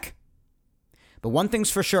him back. But one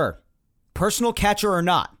thing's for sure, personal catcher or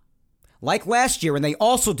not, like last year when they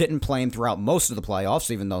also didn't play him throughout most of the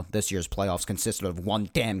playoffs, even though this year's playoffs consisted of one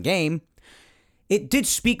damn game, it did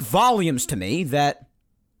speak volumes to me that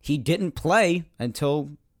he didn't play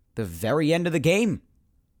until the very end of the game.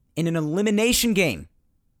 In an elimination game.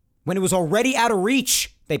 When it was already out of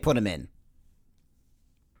reach, they put him in.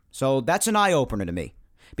 So that's an eye-opener to me.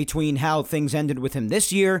 Between how things ended with him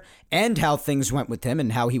this year and how things went with him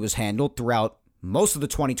and how he was handled throughout most of the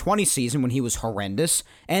 2020 season when he was horrendous,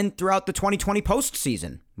 and throughout the 2020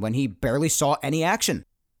 postseason when he barely saw any action.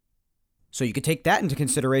 So you could take that into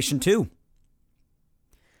consideration too.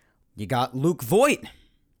 You got Luke Voit,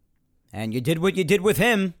 and you did what you did with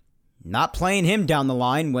him, not playing him down the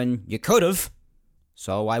line when you could have.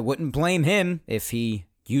 So I wouldn't blame him if he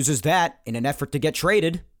uses that in an effort to get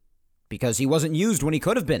traded, because he wasn't used when he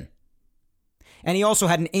could have been. And he also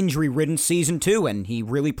had an injury-ridden season too, and he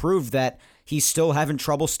really proved that he's still having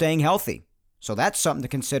trouble staying healthy. So that's something to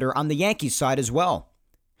consider on the Yankees side as well.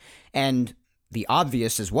 And the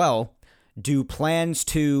obvious as well, do plans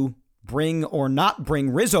to bring or not bring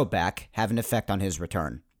Rizzo back have an effect on his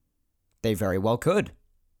return? They very well could.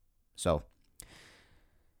 So,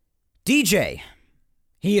 DJ,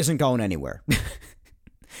 he isn't going anywhere.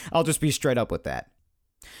 I'll just be straight up with that.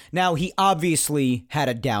 Now, he obviously had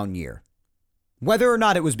a down year. Whether or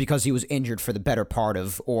not it was because he was injured for the better part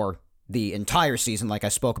of, or the entire season like I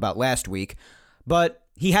spoke about last week, but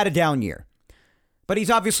he had a down year. But he's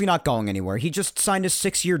obviously not going anywhere. He just signed a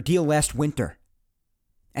 6-year deal last winter.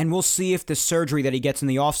 And we'll see if the surgery that he gets in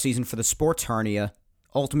the offseason for the sports hernia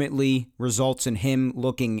ultimately results in him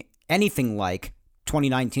looking anything like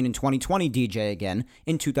 2019 and 2020 DJ again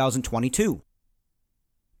in 2022.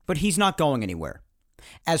 But he's not going anywhere.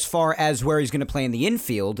 As far as where he's going to play in the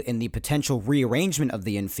infield, in the potential rearrangement of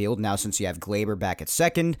the infield, now since you have Glaber back at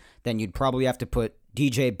second, then you'd probably have to put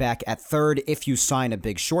DJ back at third if you sign a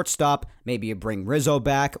big shortstop. Maybe you bring Rizzo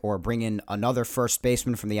back or bring in another first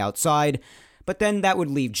baseman from the outside. But then that would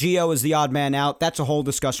leave Gio as the odd man out. That's a whole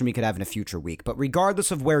discussion we could have in a future week. But regardless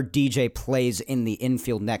of where DJ plays in the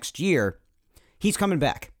infield next year, he's coming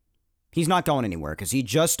back. He's not going anywhere because he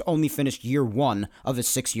just only finished year 1 of his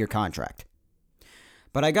 6-year contract.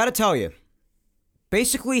 But I gotta tell you,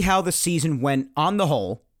 basically how the season went on the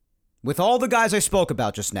whole, with all the guys I spoke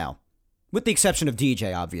about just now, with the exception of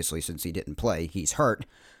DJ, obviously, since he didn't play, he's hurt,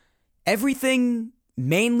 everything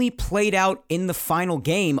mainly played out in the final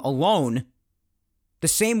game alone the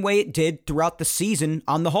same way it did throughout the season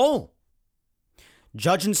on the whole.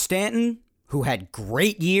 Judge and Stanton, who had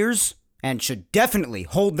great years and should definitely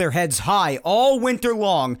hold their heads high all winter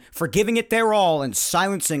long for giving it their all and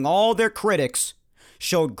silencing all their critics,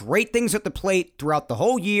 showed great things at the plate throughout the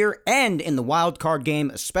whole year and in the wild card game,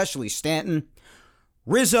 especially Stanton.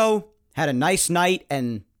 Rizzo had a nice night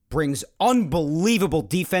and brings unbelievable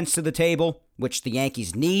defense to the table, which the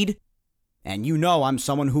Yankees need. And you know I'm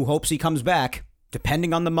someone who hopes he comes back,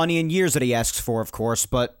 depending on the money and years that he asks for, of course,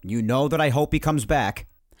 but you know that I hope he comes back.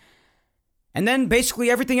 And then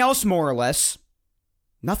basically everything else, more or less,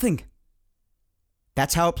 nothing.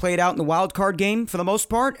 That's how it played out in the wild card game for the most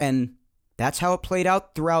part, and that's how it played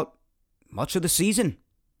out throughout much of the season.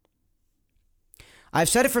 I've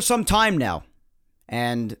said it for some time now,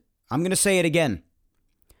 and I'm going to say it again.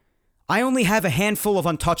 I only have a handful of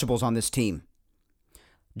untouchables on this team.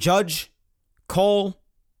 Judge, Cole,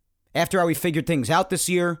 after how we figured things out this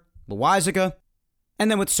year, Loaisiga, and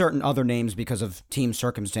then with certain other names because of team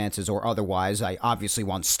circumstances or otherwise. I obviously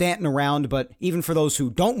want Stanton around, but even for those who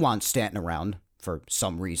don't want Stanton around, for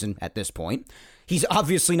some reason at this point, he's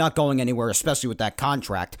obviously not going anywhere, especially with that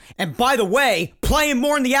contract. And by the way, play him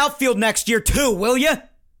more in the outfield next year too, will you?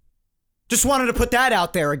 Just wanted to put that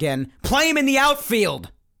out there again. Play him in the outfield.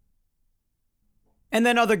 And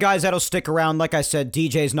then other guys that'll stick around. Like I said,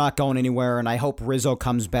 DJ's not going anywhere, and I hope Rizzo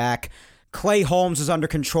comes back. Clay Holmes is under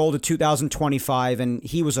control to 2025, and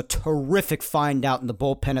he was a terrific find out in the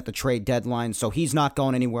bullpen at the trade deadline, so he's not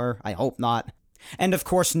going anywhere. I hope not. And of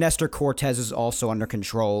course, Nestor Cortez is also under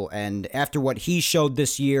control, and after what he showed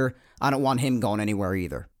this year, I don't want him going anywhere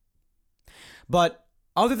either. But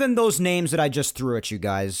other than those names that I just threw at you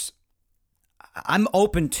guys, I'm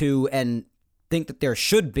open to and think that there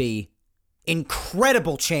should be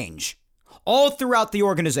incredible change all throughout the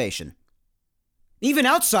organization. Even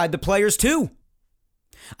outside the players, too.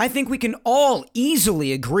 I think we can all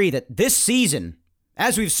easily agree that this season,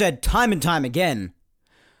 as we've said time and time again,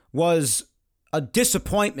 was a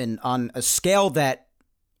disappointment on a scale that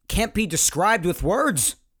can't be described with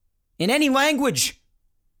words in any language.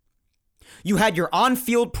 You had your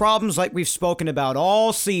on-field problems like we've spoken about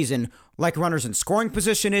all season, like runners in scoring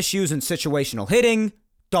position issues and situational hitting,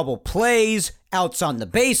 double plays, outs on the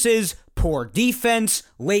bases, poor defense,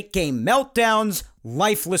 late game meltdowns,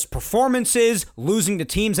 lifeless performances, losing to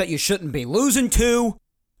teams that you shouldn't be losing to.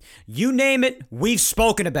 You name it, we've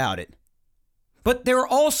spoken about it. But there are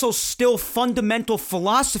also still fundamental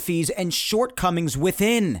philosophies and shortcomings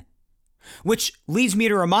within, which leads me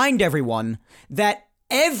to remind everyone that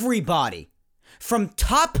everybody, from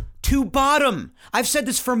top to bottom, I've said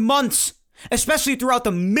this for months, especially throughout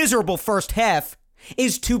the miserable first half,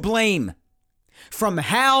 is to blame. From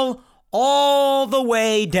Hal all the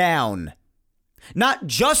way down. Not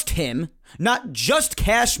just him, not just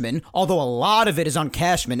Cashman, although a lot of it is on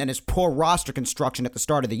Cashman and his poor roster construction at the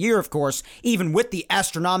start of the year, of course, even with the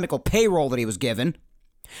astronomical payroll that he was given.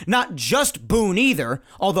 Not just Boone either,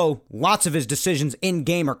 although lots of his decisions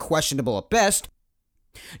in-game are questionable at best.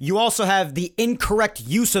 You also have the incorrect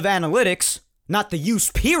use of analytics, not the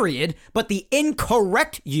use period, but the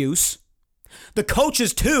incorrect use. The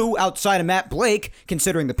coaches, too, outside of Matt Blake,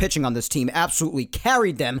 considering the pitching on this team absolutely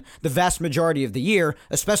carried them the vast majority of the year,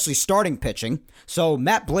 especially starting pitching. So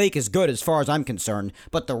Matt Blake is good as far as I'm concerned,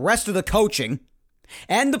 but the rest of the coaching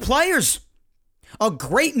and the players, a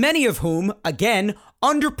great many of whom, again,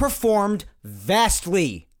 underperformed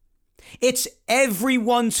vastly. It's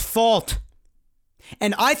everyone's fault.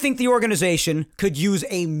 And I think the organization could use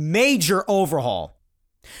a major overhaul.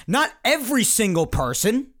 Not every single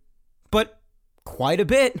person, but quite a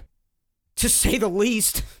bit, to say the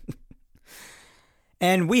least.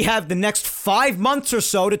 And we have the next 5 months or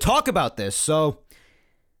so to talk about this, so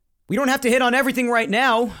we don't have to hit on everything right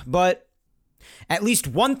now, but at least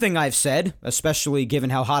one thing I've said, especially given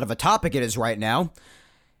how hot of a topic it is right now,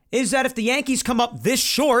 is that if the Yankees come up this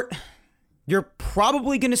short, you're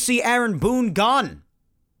probably going to see Aaron Boone gone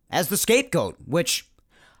as the scapegoat, which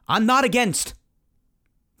I'm not against.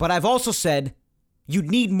 But I've also said you'd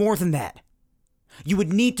need more than that. You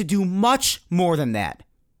would need to do much more than that.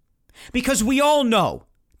 Because we all know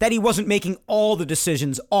that he wasn't making all the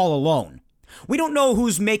decisions all alone. We don't know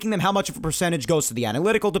who's making them, how much of a percentage goes to the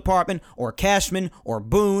analytical department, or Cashman, or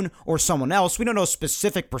Boone, or someone else. We don't know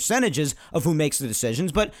specific percentages of who makes the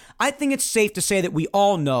decisions, but I think it's safe to say that we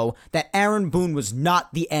all know that Aaron Boone was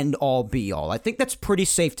not the end-all, be-all. I think that's pretty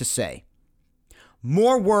safe to say.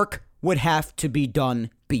 More work would have to be done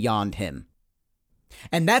beyond him.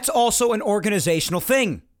 And that's also an organizational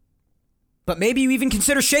thing. But maybe you even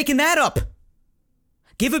consider shaking that up.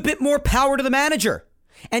 Give a bit more power to the manager.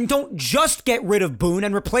 And don't just get rid of Boone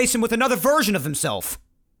and replace him with another version of himself.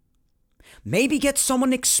 Maybe get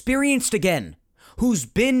someone experienced again, who's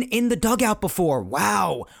been in the dugout before.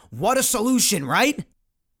 Wow, what a solution, right?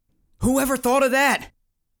 Whoever thought of that?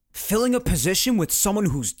 Filling a position with someone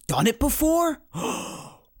who's done it before?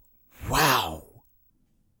 Wow.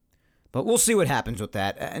 But we'll see what happens with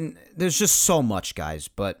that. And there's just so much, guys.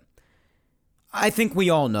 But I think we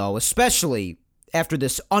all know, especially after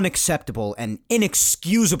this unacceptable and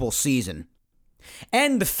inexcusable season,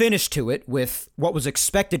 and the finish to it with what was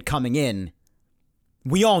expected coming in,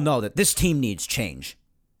 we all know that this team needs change.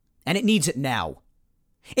 And it needs it now.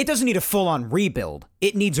 It doesn't need a full-on rebuild.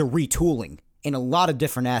 It needs a retooling in a lot of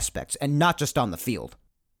different aspects, and not just on the field.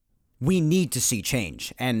 We need to see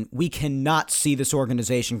change, and we cannot see this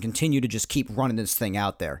organization continue to just keep running this thing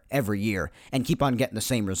out there every year and keep on getting the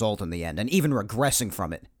same result in the end, and even regressing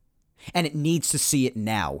from it. And it needs to see it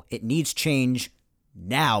now. It needs change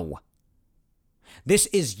now. This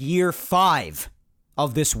is year 5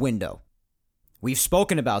 of this window. We've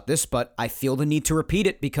spoken about this, but I feel the need to repeat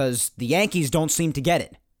it because the Yankees don't seem to get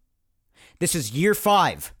it. This is year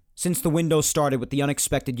 5 since the window started with the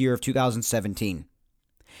unexpected year of 2017.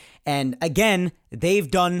 And again, they've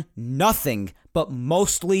done nothing but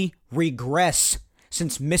mostly regress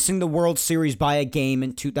since missing the World Series by a game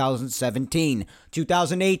in 2017.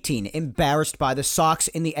 2018, embarrassed by the Sox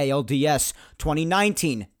in the ALDS.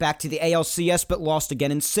 2019, back to the ALCS but lost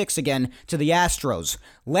again in 6 again to the Astros.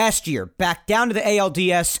 Last year, back down to the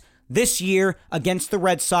ALDS. This year, against the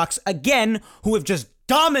Red Sox again, who have just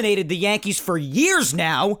dominated the Yankees for years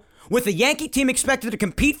now. With the Yankee team expected to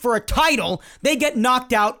compete for a title, they get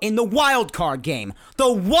knocked out in the wild card game. The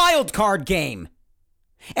wild card game!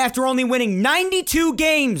 After only winning 92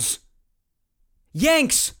 games.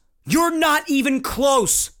 Yanks, you're not even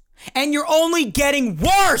close. And you're only getting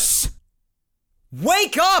worse!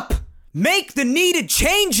 Wake up! Make the needed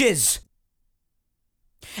changes!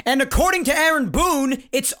 And according to Aaron Boone,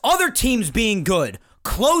 it's other teams being good.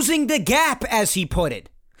 Closing the gap, as he put it.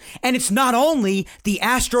 And it's not only the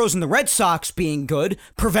Astros and the Red Sox being good,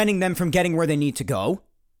 preventing them from getting where they need to go.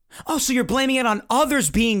 Oh, so you're blaming it on others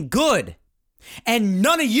being good. And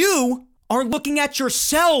none of you are looking at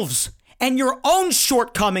yourselves and your own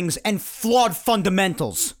shortcomings and flawed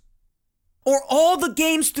fundamentals. Or all the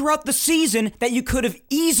games throughout the season that you could have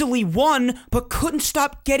easily won, but couldn't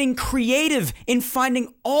stop getting creative in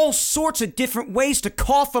finding all sorts of different ways to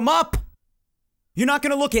cough them up. You're not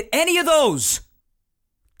going to look at any of those.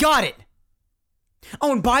 Got it.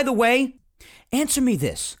 Oh, and by the way, answer me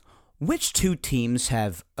this. Which 2 teams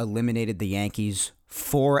have eliminated the Yankees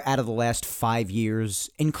 4 out of the last 5 years,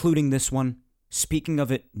 including this one? Speaking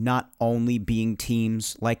of it not only being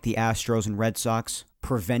teams like the Astros and Red Sox,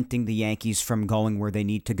 preventing the Yankees from going where they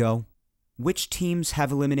need to go. Which teams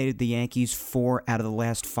have eliminated the Yankees 4 out of the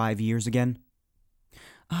last 5 years again?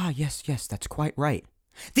 Yes, that's quite right.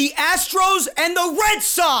 The Astros and the Red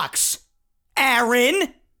Sox!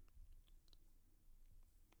 Aaron!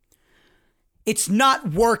 It's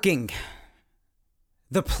not working.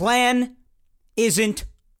 The plan isn't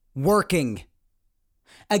working.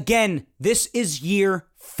 Again, this is year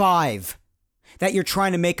 5 that you're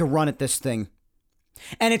trying to make a run at this thing.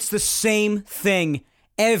 And it's the same thing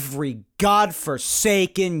every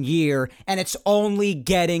godforsaken year, and it's only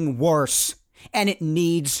getting worse. And it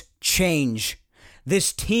needs change.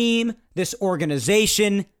 This team, this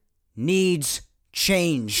organization needs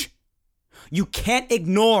change. You can't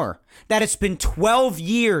ignore that it's been 12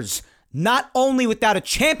 years, not only without a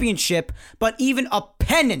championship, but even a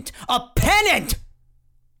pennant. A pennant!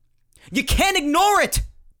 You can't ignore it!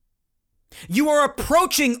 You are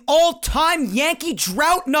approaching all-time Yankee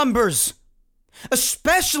drought numbers,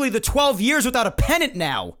 especially the 12 years without a pennant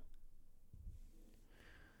now.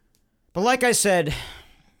 But like I said,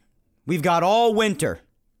 we've got all winter,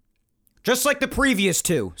 just like the previous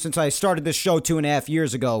 2, since I started this show 2.5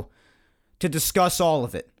 years ago, to discuss all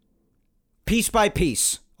of it, piece by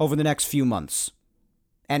piece, over the next few months.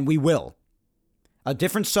 And we will. A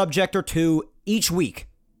different subject or 2 each week.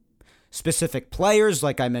 Specific players,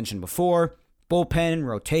 like I mentioned before, bullpen,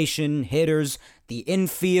 rotation, hitters, the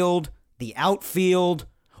infield, the outfield,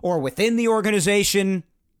 or within the organization,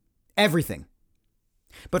 everything.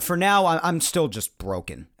 But for now, I'm still just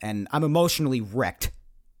broken, and I'm emotionally wrecked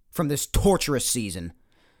from this torturous season.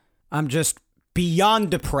 I'm just beyond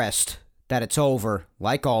depressed that it's over,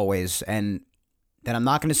 like always, and that I'm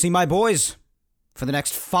not going to see my boys for the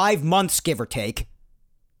next 5 months, give or take.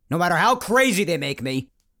 No matter how crazy they make me,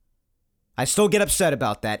 I still get upset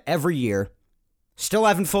about that every year, Still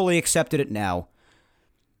haven't fully accepted it now.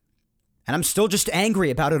 And I'm still just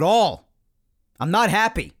angry about it all. I'm not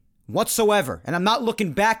happy whatsoever. And I'm not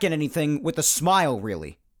looking back at anything with a smile,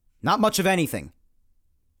 really. Not much of anything.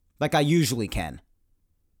 Like I usually can.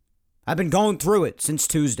 I've been going through it since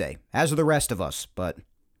Tuesday, as are the rest of us. But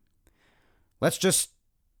let's just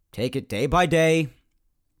take it day by day,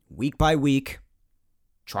 week by week.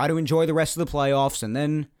 Try to enjoy the rest of the playoffs, and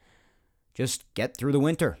then just get through the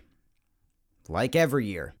winter. Like every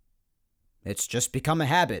year. It's just become a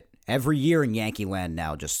habit. Every year in Yankee land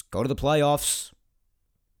now. Just go to the playoffs.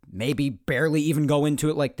 Maybe barely even go into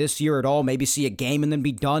it like this year at all. Maybe see a game and then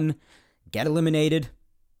be done. Get eliminated.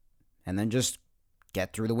 And then just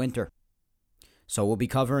get through the winter. So we'll be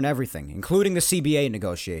covering everything, including the CBA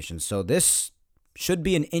negotiations. So this should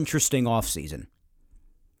be an interesting offseason.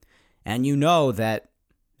 And you know that,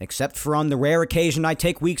 except for on the rare occasion I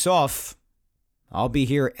take weeks off, I'll be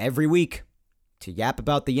here every week to yap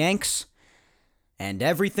about the Yanks and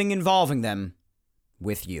everything involving them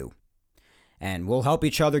with you. And we'll help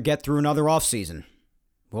each other get through another offseason.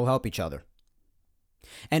 We'll help each other.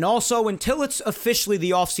 And also, until it's officially the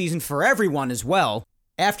offseason for everyone as well,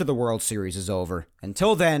 after the World Series is over,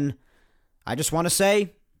 until then, I just want to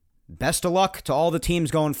say, best of luck to all the teams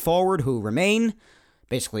going forward who remain,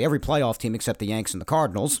 basically every playoff team except the Yanks and the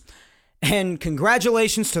Cardinals, and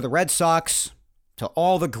congratulations to the Red Sox, to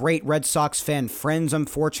all the great Red Sox fan friends I'm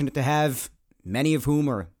fortunate to have, many of whom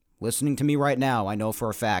are listening to me right now, I know for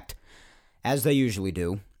a fact, as they usually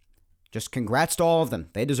do. Just congrats to all of them.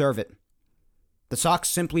 They deserve it. The Sox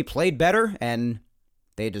simply played better, and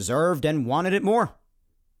they deserved and wanted it more.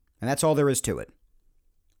 And that's all there is to it.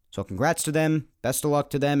 So congrats to them, best of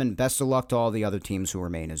luck to them, and best of luck to all the other teams who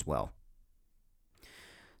remain as well.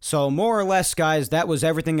 So more or less, guys, that was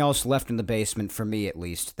everything else left in the basement, for me at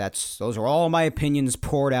least. Those are all my opinions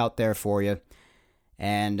poured out there for you.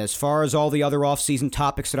 And as far as all the other off-season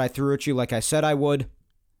topics that I threw at you, like I said I would,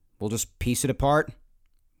 we'll just piece it apart,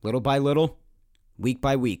 little by little, week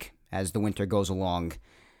by week, as the winter goes along,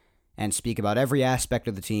 and speak about every aspect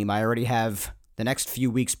of the team. I already have the next few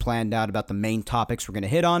weeks planned out about the main topics we're going to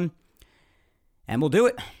hit on, and we'll do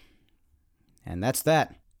it. And that's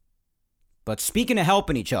that. But speaking of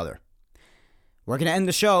helping each other, we're going to end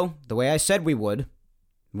the show the way I said we would,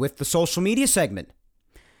 with the social media segment.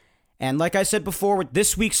 And like I said before, with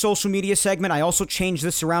this week's social media segment, I also changed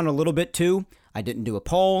this around a little bit too. I didn't do a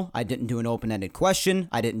poll. I didn't do an open-ended question.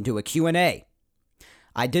 I didn't do a Q&A.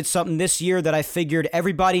 I did something this year that I figured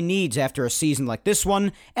everybody needs after a season like this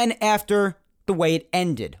one, and after the way it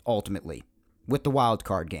ended, ultimately, with the wild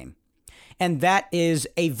card game. And that is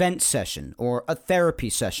a vent session, or a therapy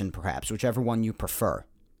session, perhaps, whichever one you prefer.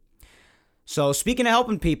 So, speaking of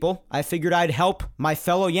helping people, I figured I'd help my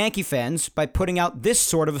fellow Yankee fans by putting out this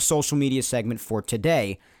sort of a social media segment for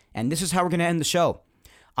today, and this is how we're going to end the show.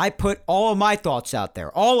 I put all of my thoughts out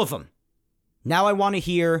there, all of them. Now I want to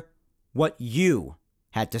hear what you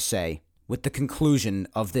had to say with the conclusion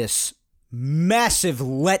of this massive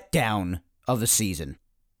letdown of the season.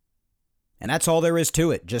 And that's all there is to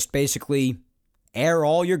it. Just basically air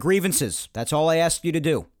all your grievances. That's all I ask you to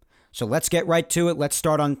do. So let's get right to it. Let's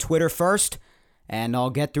start on Twitter first, and I'll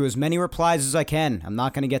get through as many replies as I can. I'm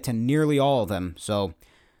not going to get to nearly all of them, so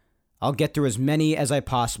I'll get through as many as I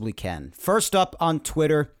possibly can. First up on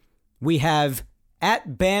Twitter, we have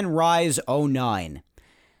 @BanRise09,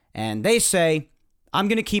 and they say, I'm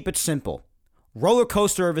going to keep it simple. Roller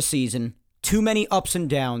coaster of a season, too many ups and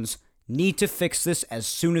downs, need to fix this as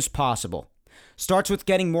soon as possible. Starts with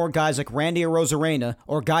getting more guys like Randy Arozarena,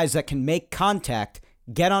 or guys that can make contact,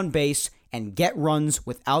 get on base, and get runs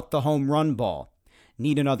without the home run ball.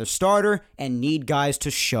 Need another starter, and need guys to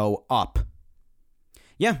show up.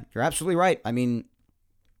 Yeah, you're absolutely right. I mean,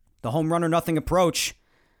 the home run or nothing approach,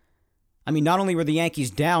 not only were the Yankees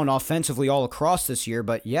down offensively all across this year,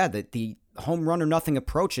 but yeah, the home run or nothing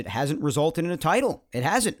approach, it hasn't resulted in a title. It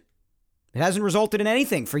hasn't. It hasn't resulted in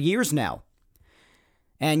anything for years now.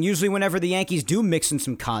 And usually whenever the Yankees do mix in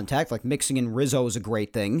some contact, like mixing in Rizzo is a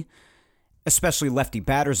great thing, especially lefty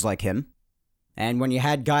batters like him. And when you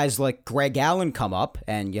had guys like Greg Allen come up,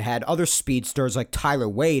 and you had other speedsters like Tyler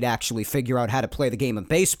Wade actually figure out how to play the game of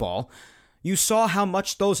baseball, you saw how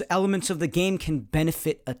much those elements of the game can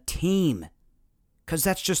benefit a team. Because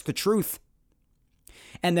that's just the truth.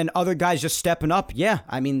 And then other guys just stepping up, yeah,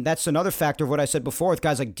 that's another factor of what I said before with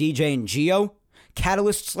guys like DJ and Gio.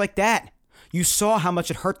 Catalysts like that. You saw how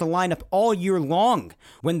much it hurt the lineup all year long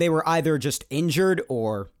when they were either just injured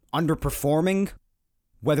or underperforming.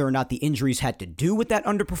 Whether or not the injuries had to do with that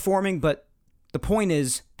underperforming, but the point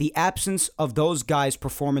is, the absence of those guys'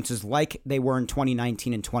 performances like they were in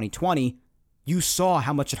 2019 and 2020 You saw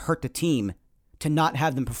how much it hurt the team to not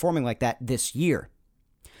have them performing like that this year.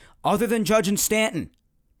 Other than Judge and Stanton,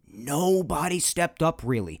 nobody stepped up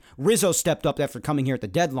really. Rizzo stepped up after coming here at the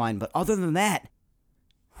deadline, but other than that,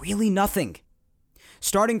 really nothing.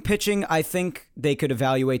 Starting pitching, I think they could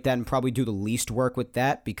evaluate that and probably do the least work with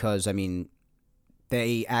that because,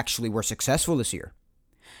 they actually were successful this year.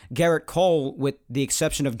 Garrett Cole, with the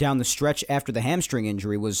exception of down the stretch after the hamstring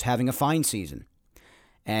injury, was having a fine season.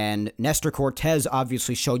 And Nestor Cortez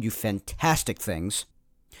obviously showed you fantastic things.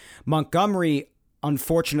 Montgomery,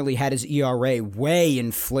 unfortunately, had his ERA way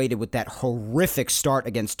inflated with that horrific start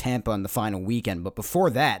against Tampa in the final weekend. But before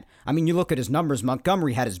that, you look at his numbers,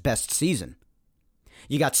 Montgomery had his best season.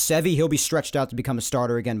 You got Sevy, he'll be stretched out to become a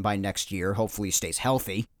starter again by next year. Hopefully he stays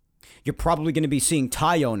healthy. You're probably going to be seeing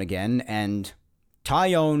Taillon again, and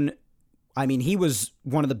Taillon, he was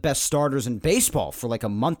one of the best starters in baseball for like a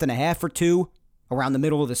month and a half or two around the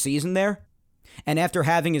middle of the season there. And after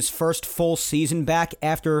having his first full season back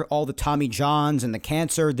after all the Tommy Johns and the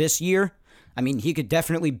cancer this year, he could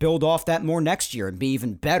definitely build off that more next year and be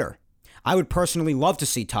even better. I would personally love to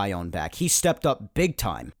see Taillon back. He stepped up big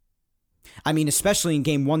time. Especially in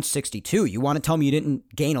game 162. You want to tell me you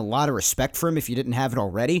didn't gain a lot of respect for him if you didn't have it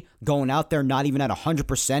already? Going out there not even at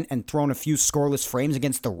 100% and throwing a few scoreless frames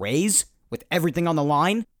against the Rays with everything on the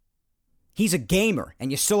line? He's a gamer, and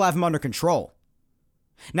you still have him under control.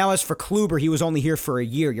 Now, as for Kluber, he was only here for a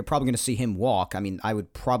year. You're probably going to see him walk. I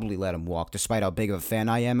would probably let him walk, despite how big of a fan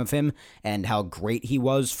I am of him and how great he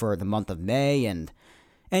was for the month of May and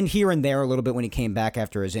here and there a little bit when he came back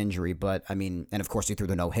after his injury. But, and of course he threw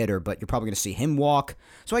the no-hitter, but you're probably going to see him walk.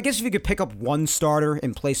 So I guess if you could pick up one starter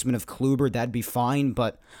in placement of Kluber, that'd be fine.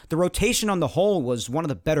 But the rotation on the whole was one of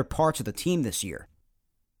the better parts of the team this year.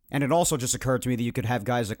 And it also just occurred to me that you could have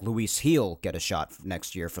guys like Luis Gil get a shot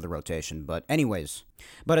next year for the rotation. But anyways,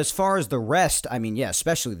 as far as the rest,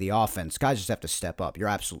 especially the offense, guys just have to step up. You're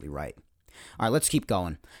absolutely right. All right, let's keep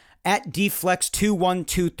going. At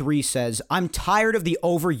Dflex2123 says, I'm tired of the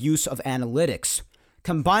overuse of analytics.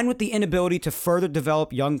 Combined with the inability to further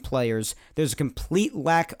develop young players, there's a complete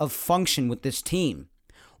lack of function with this team.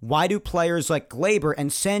 Why do players like Gleyber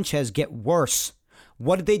and Sanchez get worse?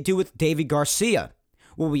 What did they do with Deivi Garcia?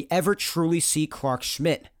 Will we ever truly see Clarke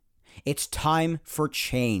Schmidt? It's time for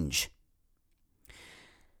change.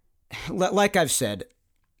 Like I've said,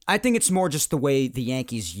 I think it's more just the way the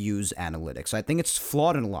Yankees use analytics. I think it's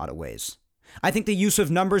flawed in a lot of ways. I think the use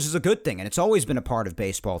of numbers is a good thing, and it's always been a part of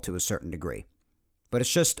baseball to a certain degree. But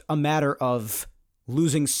it's just a matter of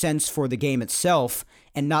losing sense for the game itself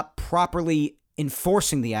and not properly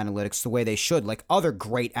enforcing the analytics the way they should, like other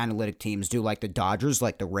great analytic teams do, like the Dodgers,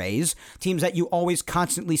 like the Rays, teams that you always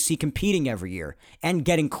constantly see competing every year and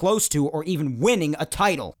getting close to or even winning a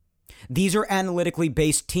title. These are analytically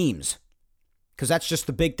based teams, because that's just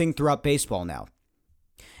the big thing throughout baseball now.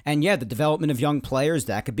 And yeah, the development of young players,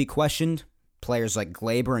 that could be questioned. Players like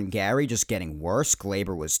Gleyber and Gary just getting worse.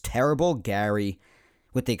 Gleyber was terrible. Gary,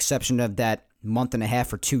 with the exception of that month and a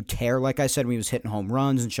half or two tear, like I said, when he was hitting home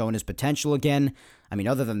runs and showing his potential again.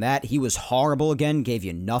 Other than that, he was horrible again, gave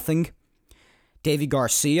you nothing. Deivi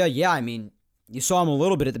Garcia, you saw him a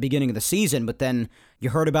little bit at the beginning of the season, but then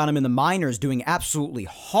you heard about him in the minors doing absolutely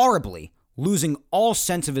horribly, losing all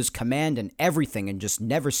sense of his command and everything and just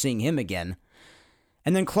never seeing him again.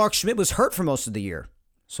 And then Clarke Schmidt was hurt for most of the year.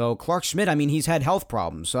 So Clarke Schmidt, he's had health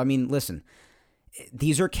problems. So, listen,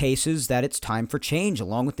 these are cases that it's time for change,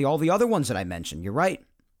 along with all the other ones that I mentioned. You're right.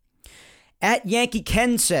 At Yankee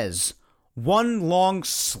Ken says, one long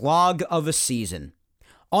slog of a season.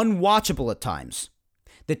 Unwatchable at times.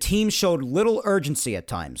 The team showed little urgency at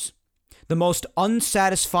times. The most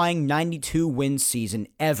unsatisfying 92-win season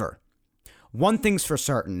ever. One thing's for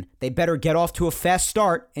certain, they better get off to a fast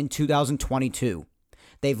start in 2022.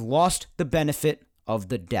 They've lost the benefit of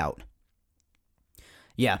the doubt.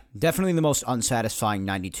 Yeah, definitely the most unsatisfying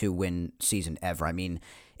 92-win season ever.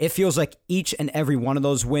 It feels like each and every one of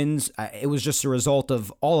those wins, it was just a result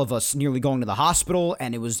of all of us nearly going to the hospital,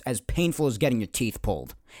 and it was as painful as getting your teeth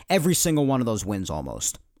pulled. Every single one of those wins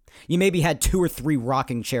almost. You maybe had 2 or 3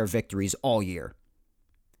 rocking chair victories all year.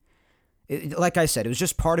 Like I said, it was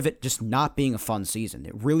just part of it just not being a fun season.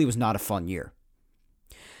 It really was not a fun year.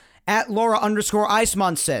 At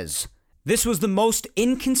Laura_Iceman says, this was the most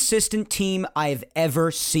inconsistent team I've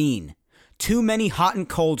ever seen. Too many hot and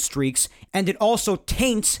cold streaks, and it also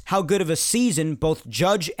taints how good of a season both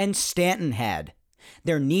Judge and Stanton had.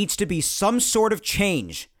 There needs to be some sort of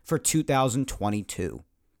change for 2022.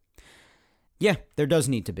 Yeah, there does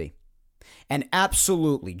need to be. And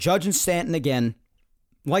absolutely, Judge and Stanton again,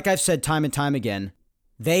 like I've said time and time again,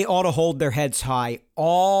 They ought to hold their heads high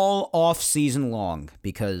all off season long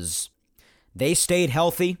because they stayed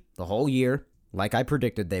healthy the whole year, like I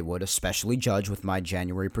predicted they would, especially Judge with my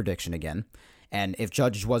January prediction again. And if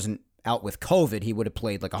Judge wasn't out with COVID, he would have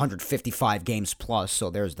played like 155 games plus,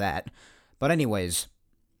 so there's that. But anyways,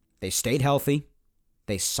 they stayed healthy.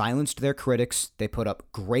 They silenced their critics. They put up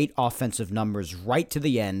great offensive numbers right to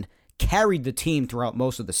the end, carried the team throughout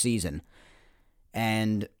most of the season.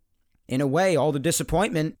 And in a way, all the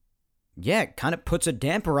disappointment, kind of puts a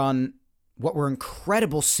damper on what were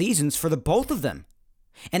incredible seasons for the both of them.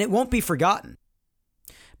 And it won't be forgotten.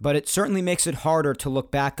 But it certainly makes it harder to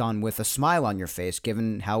look back on with a smile on your face,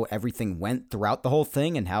 given how everything went throughout the whole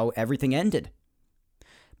thing and how everything ended.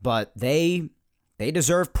 But they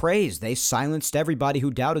deserve praise. They silenced everybody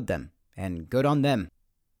who doubted them, and good on them.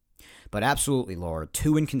 But absolutely, Laura,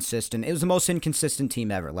 too inconsistent. It was the most inconsistent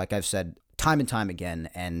team ever, like I've said time and time again,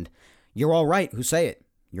 and you're all right who say it.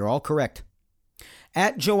 You're all correct.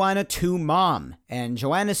 At Joanna2Mom, and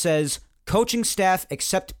Joanna says, coaching staff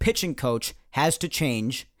except pitching coach has to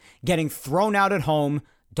change. Getting thrown out at home,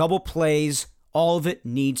 double plays, all of it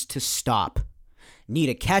needs to stop. Need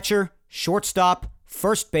a catcher, shortstop,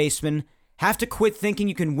 first baseman. Have to quit thinking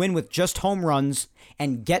you can win with just home runs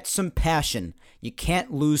and get some passion. You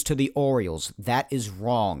can't lose to the Orioles. That is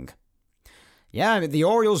wrong. Yeah, the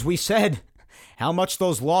Orioles, we said how much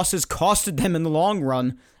those losses costed them in the long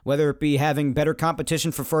run, whether it be having better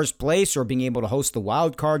competition for first place or being able to host the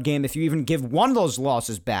wild card game if you even give one of those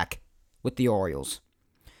losses back with the Orioles.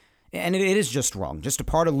 And it is just wrong, just a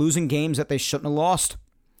part of losing games that they shouldn't have lost.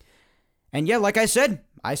 And yeah, like I said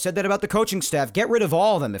that about the coaching staff. Get rid of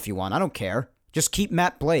all of them if you want. I don't care. Just keep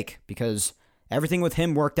Matt Blake because everything with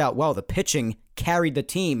him worked out well. The pitching carried the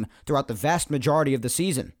team throughout the vast majority of the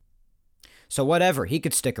season. So whatever, he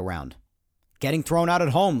could stick around. Getting thrown out at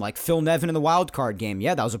home like Phil Nevin in the wild card game.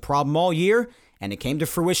 Yeah, that was a problem all year, and it came to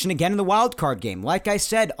fruition again in the wild card game. Like I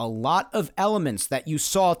said, a lot of elements that you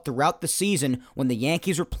saw throughout the season when the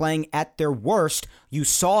Yankees were playing at their worst, you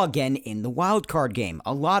saw again in the wild card game.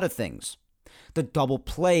 A lot of things. The double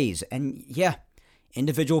plays, and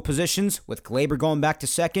individual positions with Gleyber going back to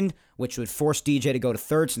second, which would force DJ to go to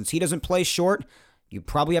third since he doesn't play short. You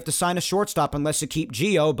probably have to sign a shortstop unless you keep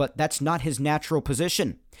Gio, but that's not his natural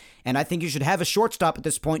position. And I think you should have a shortstop at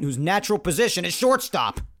this point whose natural position is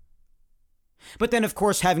shortstop. But then, of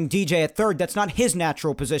course, having DJ at third, that's not his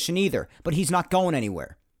natural position either, but he's not going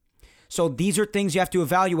anywhere. So these are things you have to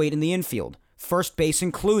evaluate in the infield, first base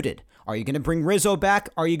included. Are you going to bring Rizzo back?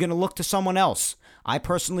 Are you going to look to someone else? I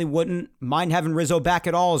personally wouldn't mind having Rizzo back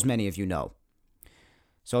at all, as many of you know.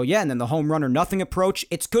 So and then the home run or nothing approach.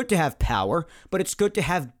 It's good to have power, but it's good to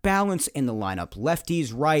have balance in the lineup.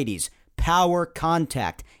 Lefties, righties, power,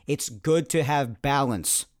 contact. It's good to have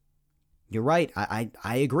balance. You're right. I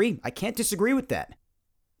agree. I can't disagree with that.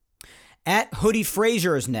 At Hoodie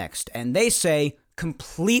Frazier is next, and they say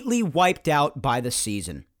completely wiped out by the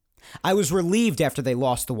season. I was relieved after they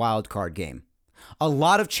lost the wild card game. A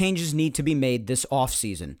lot of changes need to be made this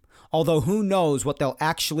offseason, although who knows what they'll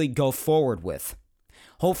actually go forward with.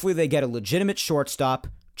 Hopefully they get a legitimate shortstop,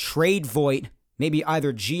 trade Voit, maybe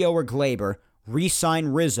either Gio or Gleyber, re-sign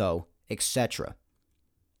Rizzo, etc.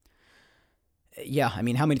 Yeah, I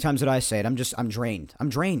mean, how many times did I say it? I'm drained. I'm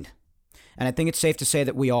drained. And I think it's safe to say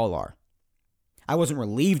that we all are. I wasn't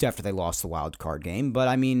relieved after they lost the wild card game, but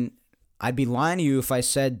I mean, I'd be lying to you if I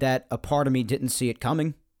said that a part of me didn't see it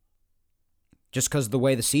coming. Just because of the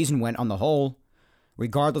way the season went on the whole,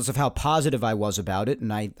 regardless of how positive I was about it,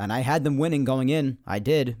 and I had them winning going in, I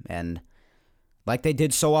did, and like they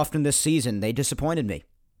did so often this season, they disappointed me,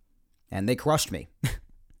 and they crushed me.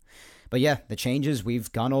 But yeah, the changes,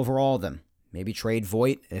 we've gone over all of them. Maybe trade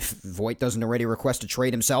Voit, if Voit doesn't already request a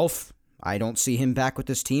trade himself. I don't see him back with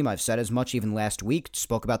this team. I've said as much even last week,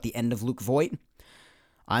 spoke about the end of Luke Voit.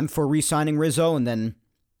 I'm for re-signing Rizzo, and then,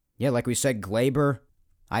 like we said, Gleyber,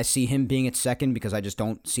 I see him being at second because I just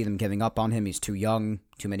don't see them giving up on him. He's too young,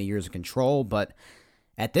 too many years of control. But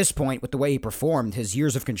at this point, with the way he performed, his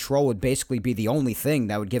years of control would basically be the only thing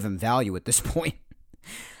that would give him value at this point.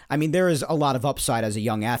 I mean, there is a lot of upside as a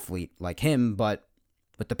young athlete like him, but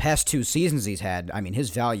with the past 2 seasons he's had, I mean, his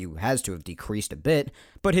value has to have decreased a bit,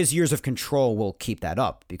 but his years of control will keep that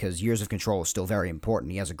up because years of control is still very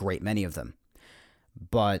important. He has a great many of them.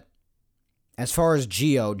 But as far as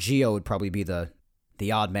Gio would probably be the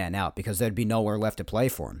odd man out because there'd be nowhere left to play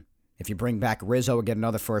for him. If you bring back Rizzo and get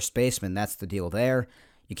another first baseman, that's the deal there.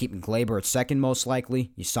 You keep Gleyber at second most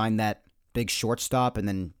likely. You sign that big shortstop, and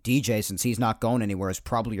then DJ, since he's not going anywhere, is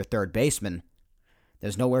probably your third baseman.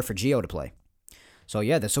 There's nowhere for Gio to play. So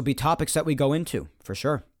this will be topics that we go into, for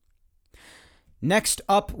sure. Next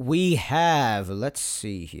up, we have, let's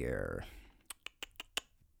see here,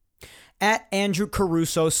 at Andrew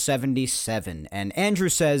Caruso 77. And Andrew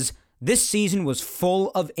says, this season was full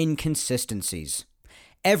of inconsistencies.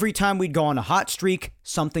 Every time we'd go on a hot streak,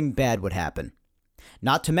 something bad would happen.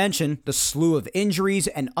 Not to mention the slew of injuries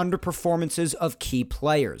and underperformances of key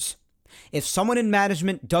players. If someone in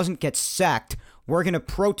management doesn't get sacked, we're going to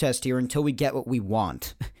protest here until we get what we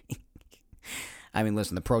want. I mean,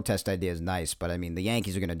 listen, the protest idea is nice, but I mean, the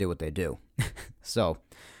Yankees are going to do what they do.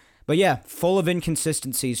 But yeah, full of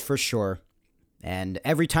inconsistencies for sure. And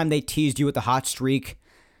every time they teased you with the hot streak,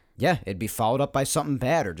 yeah, it'd be followed up by something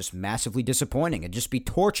bad or just massively disappointing. It'd just be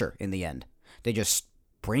torture in the end. They just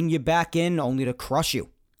bring you back in only to crush you.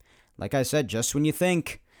 Like I said, just when you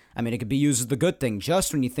think, I mean, it could be used as the good thing.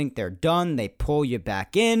 Just when you think they're done, they pull you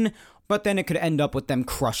back in, but then it could end up with them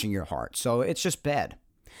crushing your heart. So it's just bad.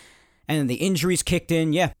 And then the injuries kicked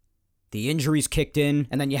in, yeah. The injuries kicked in,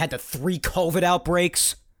 and then you had the 3 COVID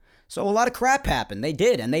outbreaks. So a lot of crap happened. They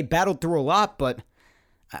did, and they battled through a lot, but,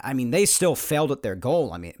 I mean, they still failed at their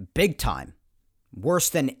goal. I mean, big time. Worse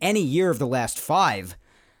than any year of the last 5.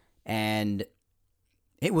 And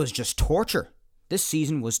it was just torture. This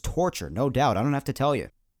season was torture, no doubt. I don't have to tell you.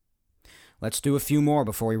 Let's do a few more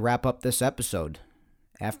before we wrap up this episode.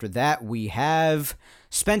 After that, we have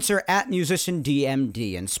Spencer at Musician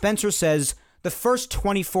DMD. And Spencer says, the first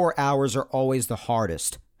 24 hours are always the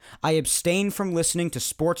hardest. I abstain from listening to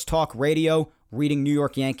sports talk radio, reading New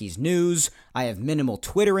York Yankees news. I have minimal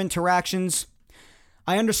Twitter interactions.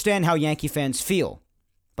 I understand how Yankee fans feel,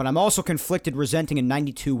 but I'm also conflicted resenting a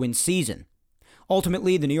 92-win season.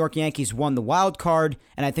 Ultimately, the New York Yankees won the wild card,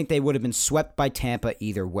 and I think they would have been swept by Tampa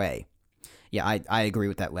either way. Yeah, I agree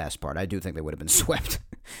with that last part. I do think they would have been swept.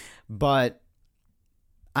 But,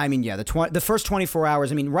 I mean, yeah, the first 24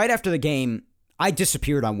 hours, I mean, right after the game, I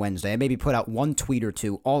disappeared on Wednesday. I maybe put out 1 tweet or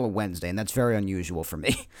 2 all of Wednesday, and that's very unusual for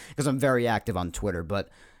me because I'm very active on Twitter. But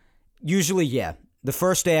usually, yeah, the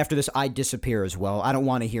first day after this, I disappear as well. I don't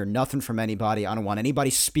want to hear nothing from anybody. I don't want anybody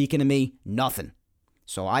speaking to me, nothing.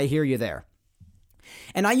 So I hear you there.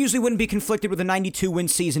 And I usually wouldn't be conflicted with a 92-win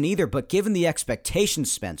season either, but given the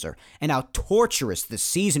expectations, Spencer, and how torturous this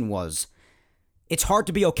season was, it's hard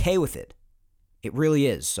to be okay with it. It really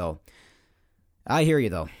is, so I hear you,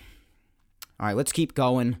 though. All right, let's keep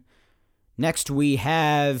going. Next, we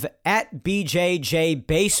have at BJJ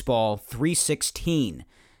Baseball 316,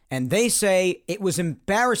 and they say it was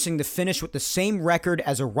embarrassing to finish with the same record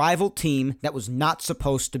as a rival team that was not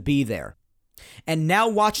supposed to be there. And now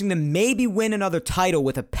watching them maybe win another title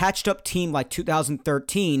with a patched-up team like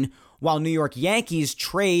 2013, while New York Yankees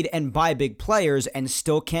trade and buy big players and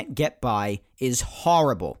still can't get by, is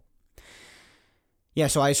horrible. Yeah,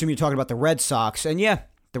 so I assume you're talking about the Red Sox. And yeah,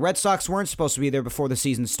 the Red Sox weren't supposed to be there before the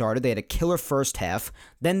season started. They had a killer first half.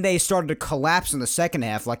 Then they started to collapse in the second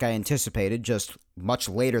half like I anticipated, just much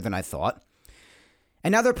later than I thought.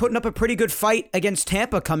 And now they're putting up a pretty good fight against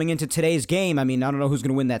Tampa coming into today's game. I mean, I don't know who's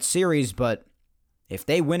going to win that series, but if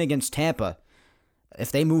they win against Tampa,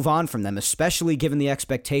 if they move on from them, especially given the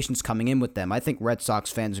expectations coming in with them, I think Red Sox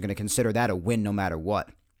fans are going to consider that a win no matter what.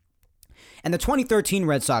 And the 2013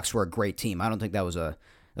 Red Sox were a great team. I don't think that was a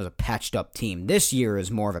patched-up team. This year is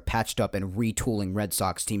more of a patched-up and retooling Red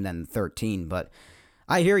Sox team than 13, but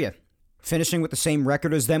I hear you. Finishing with the same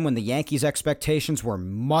record as them when the Yankees' expectations were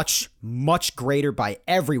much, much greater by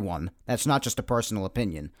everyone. That's not just a personal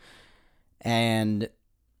opinion. And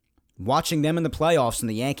watching them in the playoffs and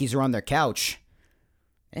the Yankees are on their couch,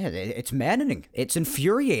 it's maddening. It's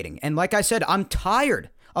infuriating. And like I said, I'm tired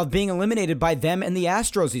of being eliminated by them and the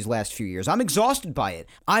Astros these last few years. I'm exhausted by it.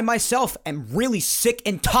 I myself am really sick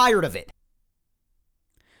and tired of it.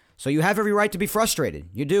 So you have every right to be frustrated.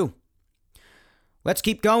 You do. Let's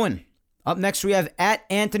keep going. Up next, we have at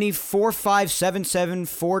Anthony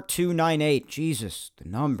 45774298. Jesus, the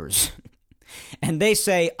numbers. And they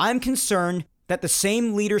say, I'm concerned that the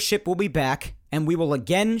same leadership will be back and we will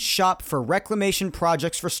again shop for reclamation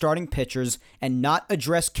projects for starting pitchers and not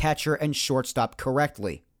address catcher and shortstop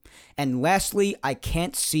correctly. And lastly, I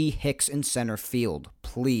can't see Hicks in center field.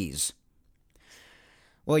 Please.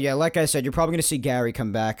 Well, yeah, like I said, you're probably going to see Gary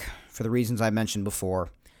come back for the reasons I mentioned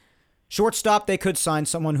before. Shortstop, they could sign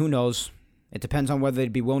someone, who knows. It depends on whether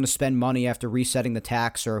they'd be willing to spend money after resetting the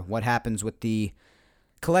tax or what happens with the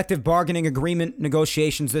collective bargaining agreement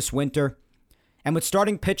negotiations this winter. And with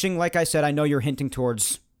starting pitching, like I said, I know you're hinting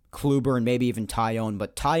towards Kluber and maybe even Tyone,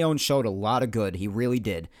 but Tyone showed a lot of good. He really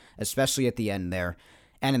did, especially at the end there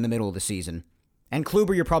and in the middle of the season. And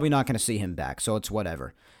Kluber, you're probably not going to see him back, so it's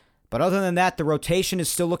whatever. But other than that, the rotation is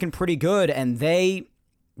still looking pretty good, and they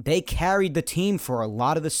they carried the team for a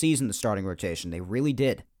lot of the season, the starting rotation. They really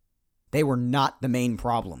did. They were not the main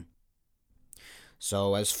problem.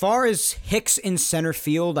 So as far as Hicks in center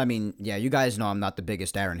field, I mean, yeah, you guys know I'm not the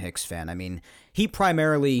biggest Aaron Hicks fan. I mean, he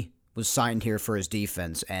primarily was signed here for his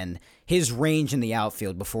defense, and his range in the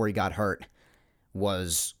outfield before he got hurt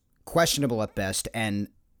was questionable at best. And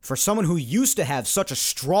for someone who used to have such a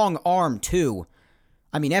strong arm too,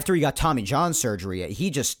 I mean, after he got Tommy John surgery,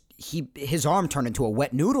 his arm turned into a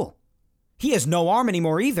wet noodle. He has no arm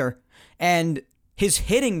anymore either, and his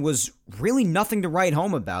hitting was really nothing to write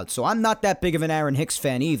home about. So I'm not that big of an Aaron Hicks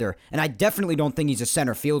fan either, and I definitely don't think he's a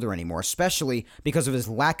center fielder anymore, especially because of his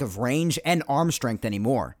lack of range and arm strength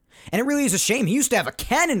anymore. And it really is a shame. He used to have a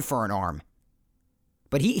cannon for an arm.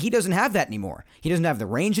 But he doesn't have that anymore. He doesn't have the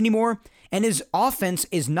range anymore, and his offense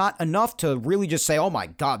is not enough to really just say, oh my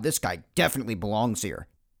God, this guy definitely belongs here.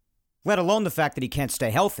 Let alone the fact that he can't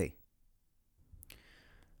stay healthy.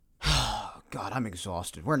 God, I'm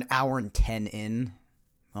exhausted. We're an hour and 10 in.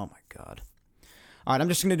 Oh my God. All right, I'm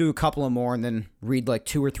just going to do a couple of more and then read like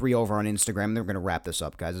 2 or 3 over on Instagram, and then we're going to wrap this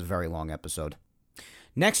up, guys. It's a very long episode.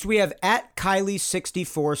 Next, we have at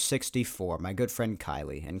Kylie6464, my good friend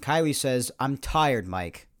Kylie. And Kylie says, I'm tired,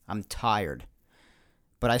 Mike. I'm tired.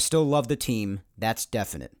 But I still love the team. That's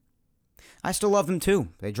definite. I still love them too.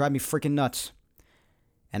 They drive me freaking nuts.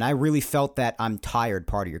 And I really felt that I'm tired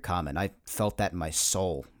part of your comment. I felt that in my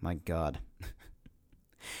soul. My God.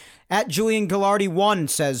 At Julian Gallardi 1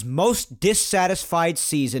 says, most dissatisfied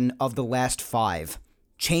season of the last 5.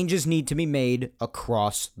 Changes need to be made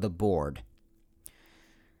across the board.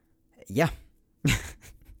 Yeah.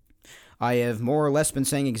 I have more or less been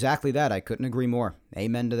saying exactly that. I couldn't agree more.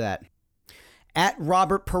 Amen to that. At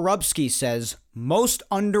Robert Porubsky says, most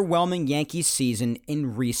underwhelming Yankees season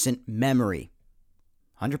in recent memory.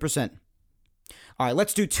 100%. All right,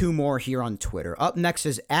 let's do 2 more here on Twitter. Up next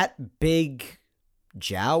is at Big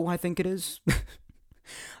Jow, I think it is.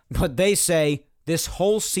 But they say, this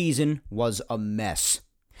whole season was a mess.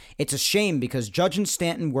 It's a shame because Judge and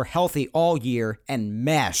Stanton were healthy all year and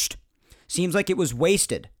mashed. Seems like it was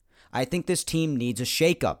wasted. I think this team needs a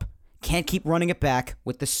shakeup. Can't keep running it back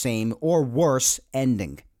with the same or worse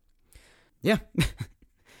ending. Yeah.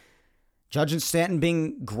 Judge and Stanton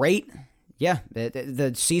being great. Yeah,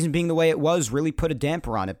 the season being the way it was really put a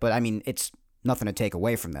damper on it. But, I mean, it's nothing to take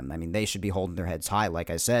away from them. I mean, they should be holding their heads high, like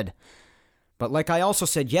I said. But like I also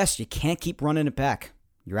said, yes, you can't keep running it back.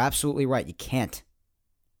 You're absolutely right. You can't.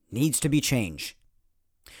 Needs to be change.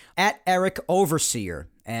 At Eric Overseer.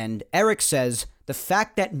 And Eric says, the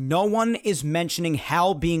fact that no one is mentioning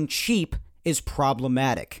Hal being cheap is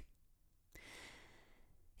problematic.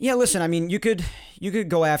 Yeah, listen, I mean, you could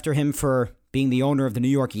go after him for being the owner of the New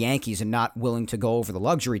York Yankees and not willing to go over the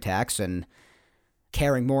luxury tax and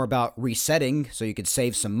caring more about resetting so you could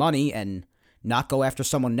save some money and not go after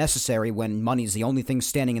someone necessary when money's the only thing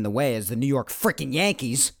standing in the way as the New York frickin'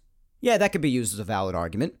 Yankees. Yeah, that could be used as a valid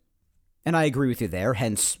argument. And I agree with you there,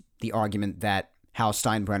 hence the argument that Hal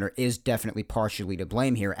Steinbrenner is definitely partially to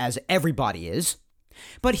blame here, as everybody is.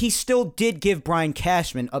 But he still did give Brian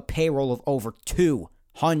Cashman a payroll of over $200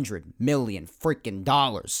 million freaking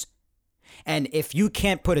dollars. And if you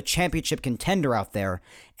can't put a championship contender out there,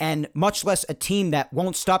 and much less a team that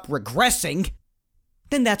won't stop regressing,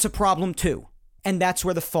 then that's a problem too. And that's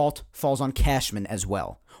where the fault falls on Cashman as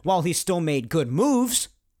well. While he still made good moves,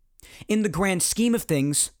 in the grand scheme of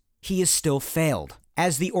things, he has still failed,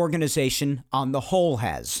 as the organization on the whole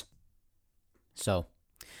has. So,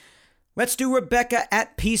 let's do Rebecca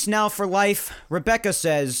at Peace Now for Life. Rebecca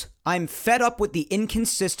says, I'm fed up with the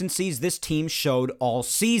inconsistencies this team showed all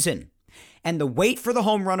season. And the wait for the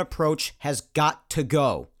home run approach has got to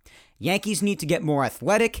go. Yankees need to get more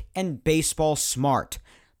athletic and baseball smart.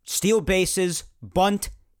 Steal bases, bunt,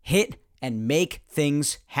 hit, and make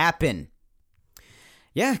things happen.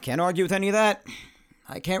 Yeah, can't argue with any of that.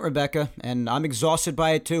 I can't, Rebecca, and I'm exhausted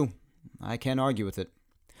by it too. I can't argue with it.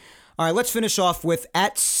 All right, let's finish off with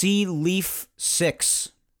at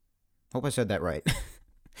CLeaf6. Hope I said that right.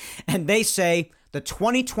 And they say the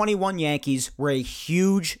 2021 Yankees were a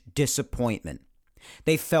huge disappointment.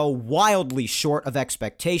 They fell wildly short of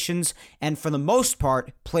expectations and for the most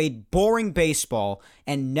part played boring baseball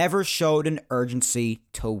and never showed an urgency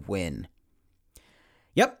to win.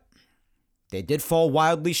 Yep, they did fall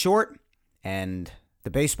wildly short, and the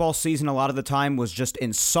baseball season a lot of the time was just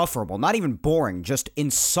insufferable. Not even boring, just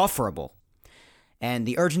insufferable. And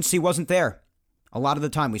the urgency wasn't there. A lot of the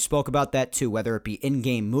time, we spoke about that too, whether it be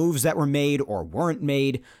in-game moves that were made or weren't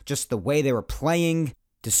made, just the way they were playing,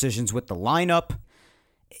 decisions with the lineup.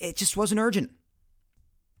 It just wasn't urgent.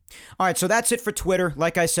 All right, so that's it for Twitter.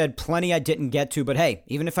 Like I said, plenty I didn't get to, but hey,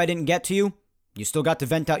 even if I didn't get to you, you still got to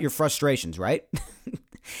vent out your frustrations, right?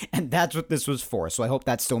 And that's what this was for, so I hope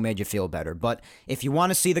that still made you feel better. But if you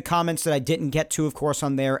want to see the comments that I didn't get to, of course,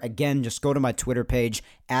 on there, again, just go to my Twitter page,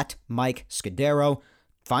 at Mike Scudero.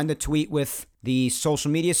 Find the tweet with the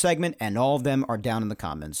social media segment, and all of them are down in the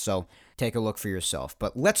comments, so take a look for yourself.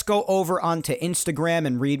 But let's go over onto Instagram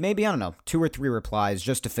and read maybe, 2 or 3 replies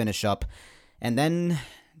just to finish up. And then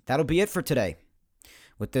that'll be it for today,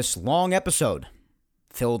 with this long episode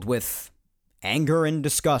filled with anger and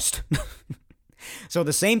disgust. So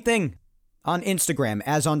the same thing on Instagram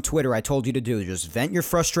as on Twitter I told you to do. Just vent your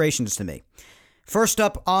frustrations to me. First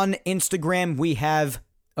up on Instagram, we have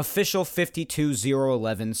official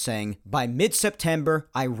 52011 saying, by mid-September,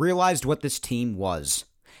 I realized what this team was.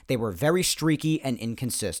 They were very streaky and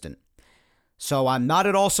inconsistent. So I'm not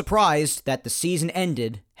at all surprised that the season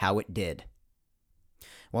ended how it did.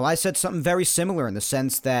 Well, I said something very similar in the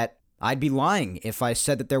sense that I'd be lying if I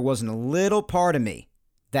said that there wasn't a little part of me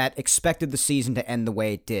that expected the season to end the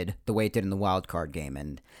way it did in the wild card game,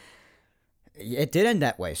 and it did end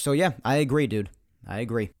that way. So yeah, I agree, dude. I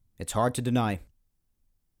agree. It's hard to deny.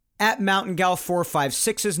 At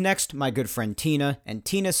MountainGal456 is next, my good friend Tina, and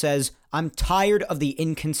Tina says, I'm tired of the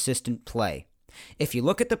inconsistent play. If you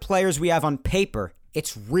look at the players we have on paper,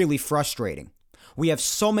 it's really frustrating. We have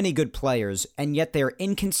so many good players, and yet they are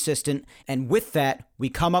inconsistent, and with that, we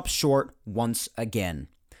come up short once again.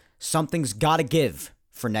 Something's gotta give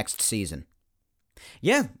for next season.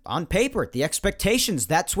 Yeah, on paper, the expectations,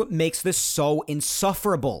 that's what makes this so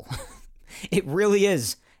insufferable. It really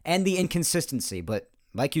is, and the inconsistency, but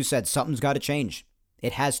like you said, something's gotta change.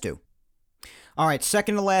 It has to. All right,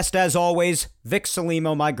 second to last, as always, Vic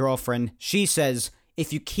Salimo, my girlfriend, she says,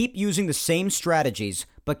 if you keep using the same strategies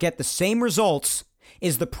but get the same results,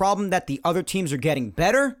 is the problem that the other teams are getting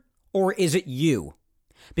better, or is it you?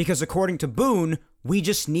 Because according to Boone, we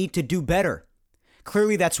just need to do better.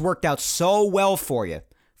 Clearly that's worked out so well for you.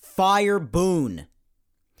 Fire Boone.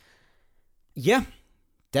 Yeah,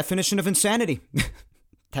 definition of insanity.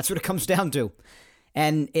 That's what it comes down to.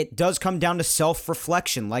 And it does come down to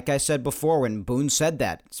self-reflection, like I said before when Boone said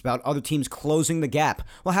that. It's about other teams closing the gap.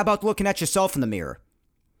 Well, how about looking at yourself in the mirror?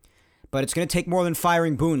 But it's going to take more than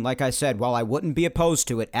firing Boone, like I said. While I wouldn't be opposed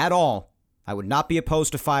to it at all, I would not be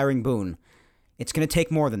opposed to firing Boone. It's going to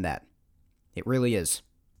take more than that. It really is.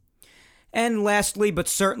 And lastly, but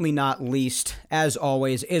certainly not least, as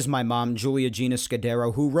always, is my mom, Julia Gina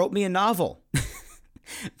Scudero, who wrote me a novel.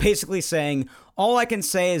 Basically saying, all I can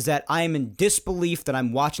say is that I am in disbelief that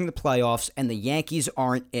I'm watching the playoffs and the Yankees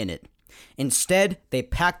aren't in it. Instead, they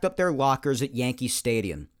packed up their lockers at Yankee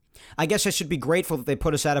Stadium. I guess I should be grateful that they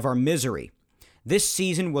put us out of our misery. This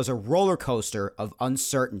season was a roller coaster of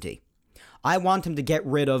uncertainty. I want him to get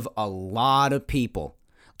rid of a lot of people.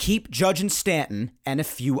 Keep Judge and Stanton and a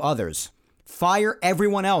few others. Fire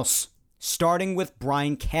everyone else, starting with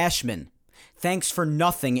Brian Cashman. Thanks for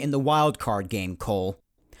nothing in the wild card game, Cole.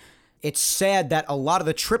 It's sad that a lot of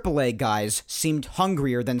the AAA guys seemed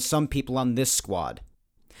hungrier than some people on this squad.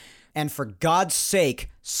 And for God's sake,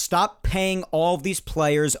 stop paying all of these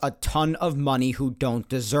players a ton of money who don't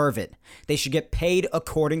deserve it. They should get paid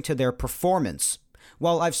according to their performance.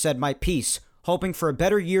 Well, I've said my piece, hoping for a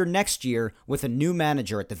better year next year with a new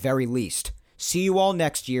manager at the very least. See you all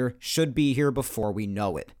next year, should be here before we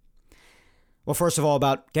know it. Well, first of all,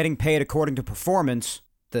 about getting paid according to performance,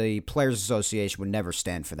 the Players Association would never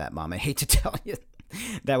stand for that, Mom. I hate to tell you.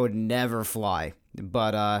 That would never fly.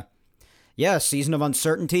 But, yeah, season of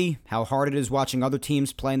uncertainty, how hard it is watching other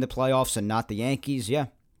teams play in the playoffs and not the Yankees, yeah.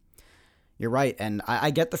 You're right, and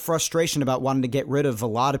I get the frustration about wanting to get rid of a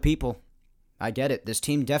lot of people. I get it. This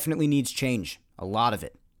team definitely needs change. A lot of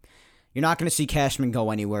it. You're not going to see Cashman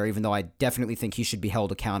go anywhere, even though I definitely think he should be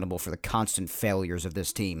held accountable for the constant failures of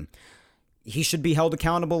this team. He should be held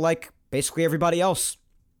accountable like basically everybody else.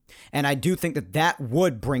 And I do think that that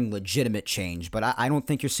would bring legitimate change, but I don't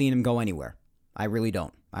think you're seeing him go anywhere. I really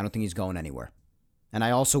don't. I don't think he's going anywhere. And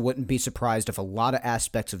I also wouldn't be surprised if a lot of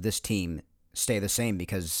aspects of this team stay the same,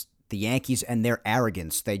 because the Yankees and their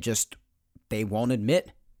arrogance, they won't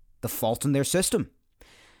admit the fault in their system.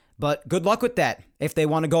 But good luck with that if they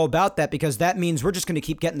want to go about that, because that means we're just going to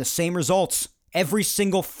keep getting the same results every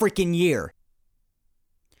single freaking year.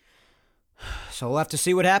 So we'll have to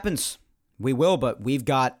see what happens. We will, but we've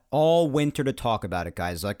got all winter to talk about it,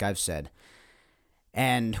 guys, like I've said.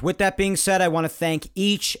 And with that being said, I want to thank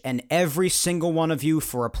each and every single one of you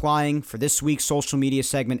for applying for this week's social media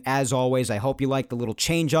segment. As always, I hope you liked the little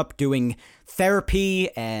change up doing therapy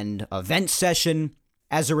and event session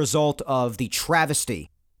as a result of the travesty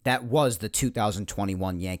that was the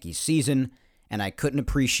 2021 Yankees season, and I couldn't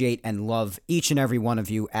appreciate and love each and every one of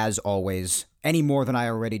you, as always, any more than I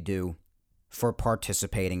already do, for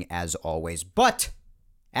participating as always. But,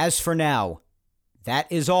 as for now,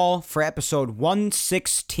 that is all for episode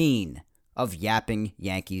 116 of Yapping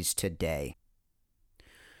Yankees Today.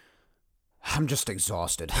 I'm just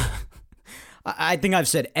exhausted. I think I've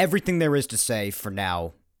said everything there is to say for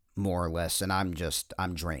now, more or less, and I'm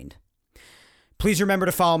drained. Please remember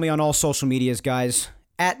to follow me on all social medias, guys.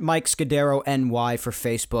 At Mike Scudero NY for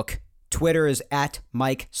Facebook. Twitter is at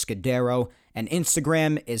Mike Scudero. And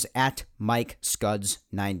Instagram is at Mike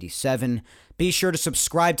Scuds97. Be sure to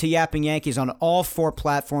subscribe to Yapping Yankees on all 4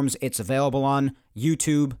 platforms it's available on: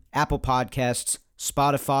 YouTube, Apple Podcasts,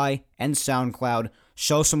 Spotify, and SoundCloud.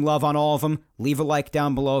 Show some love on all of them. Leave a like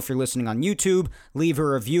down below if you're listening on YouTube. Leave a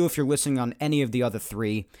review if you're listening on any of the other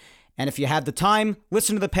 3. And if you have the time,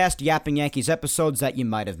 listen to the past Yapping Yankees episodes that you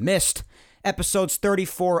might have missed. Episodes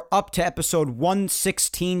 34 up to episode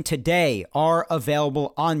 116 today are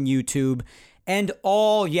available on YouTube, and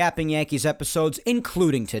all Yapping Yankees episodes,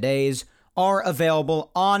 including today's, are available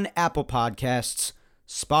on Apple Podcasts,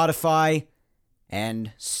 Spotify,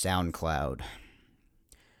 and SoundCloud.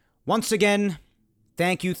 Once again,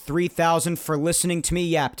 thank you 3,000 for listening to me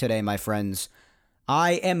yap today, my friends.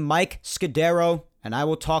 I am Mike Scudero, and I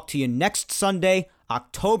will talk to you next Sunday,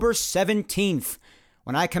 October 17th,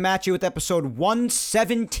 when I come at you with episode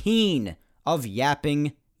 117 of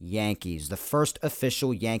Yapping Yankees, the first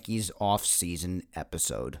official Yankees off-season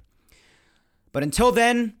episode. But until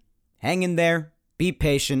then, hang in there, be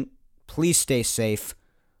patient, please stay safe,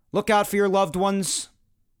 look out for your loved ones,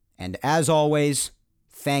 and as always,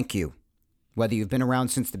 thank you. Whether you've been around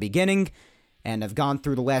since the beginning and have gone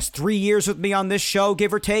through the last 3 years with me on this show,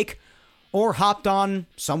 give or take, or hopped on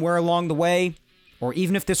somewhere along the way, or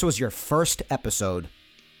even if this was your first episode,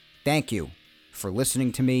 thank you for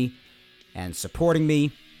listening to me and supporting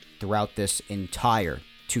me throughout this entire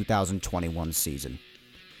 2021 season.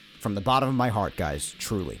 From the bottom of my heart, guys,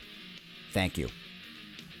 truly, thank you.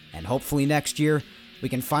 And hopefully next year, we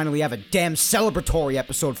can finally have a damn celebratory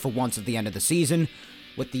episode for once at the end of the season,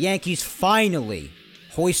 with the Yankees finally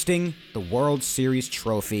hoisting the World Series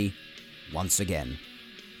trophy once again.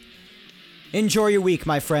 Enjoy your week,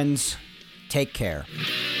 my friends. Take care.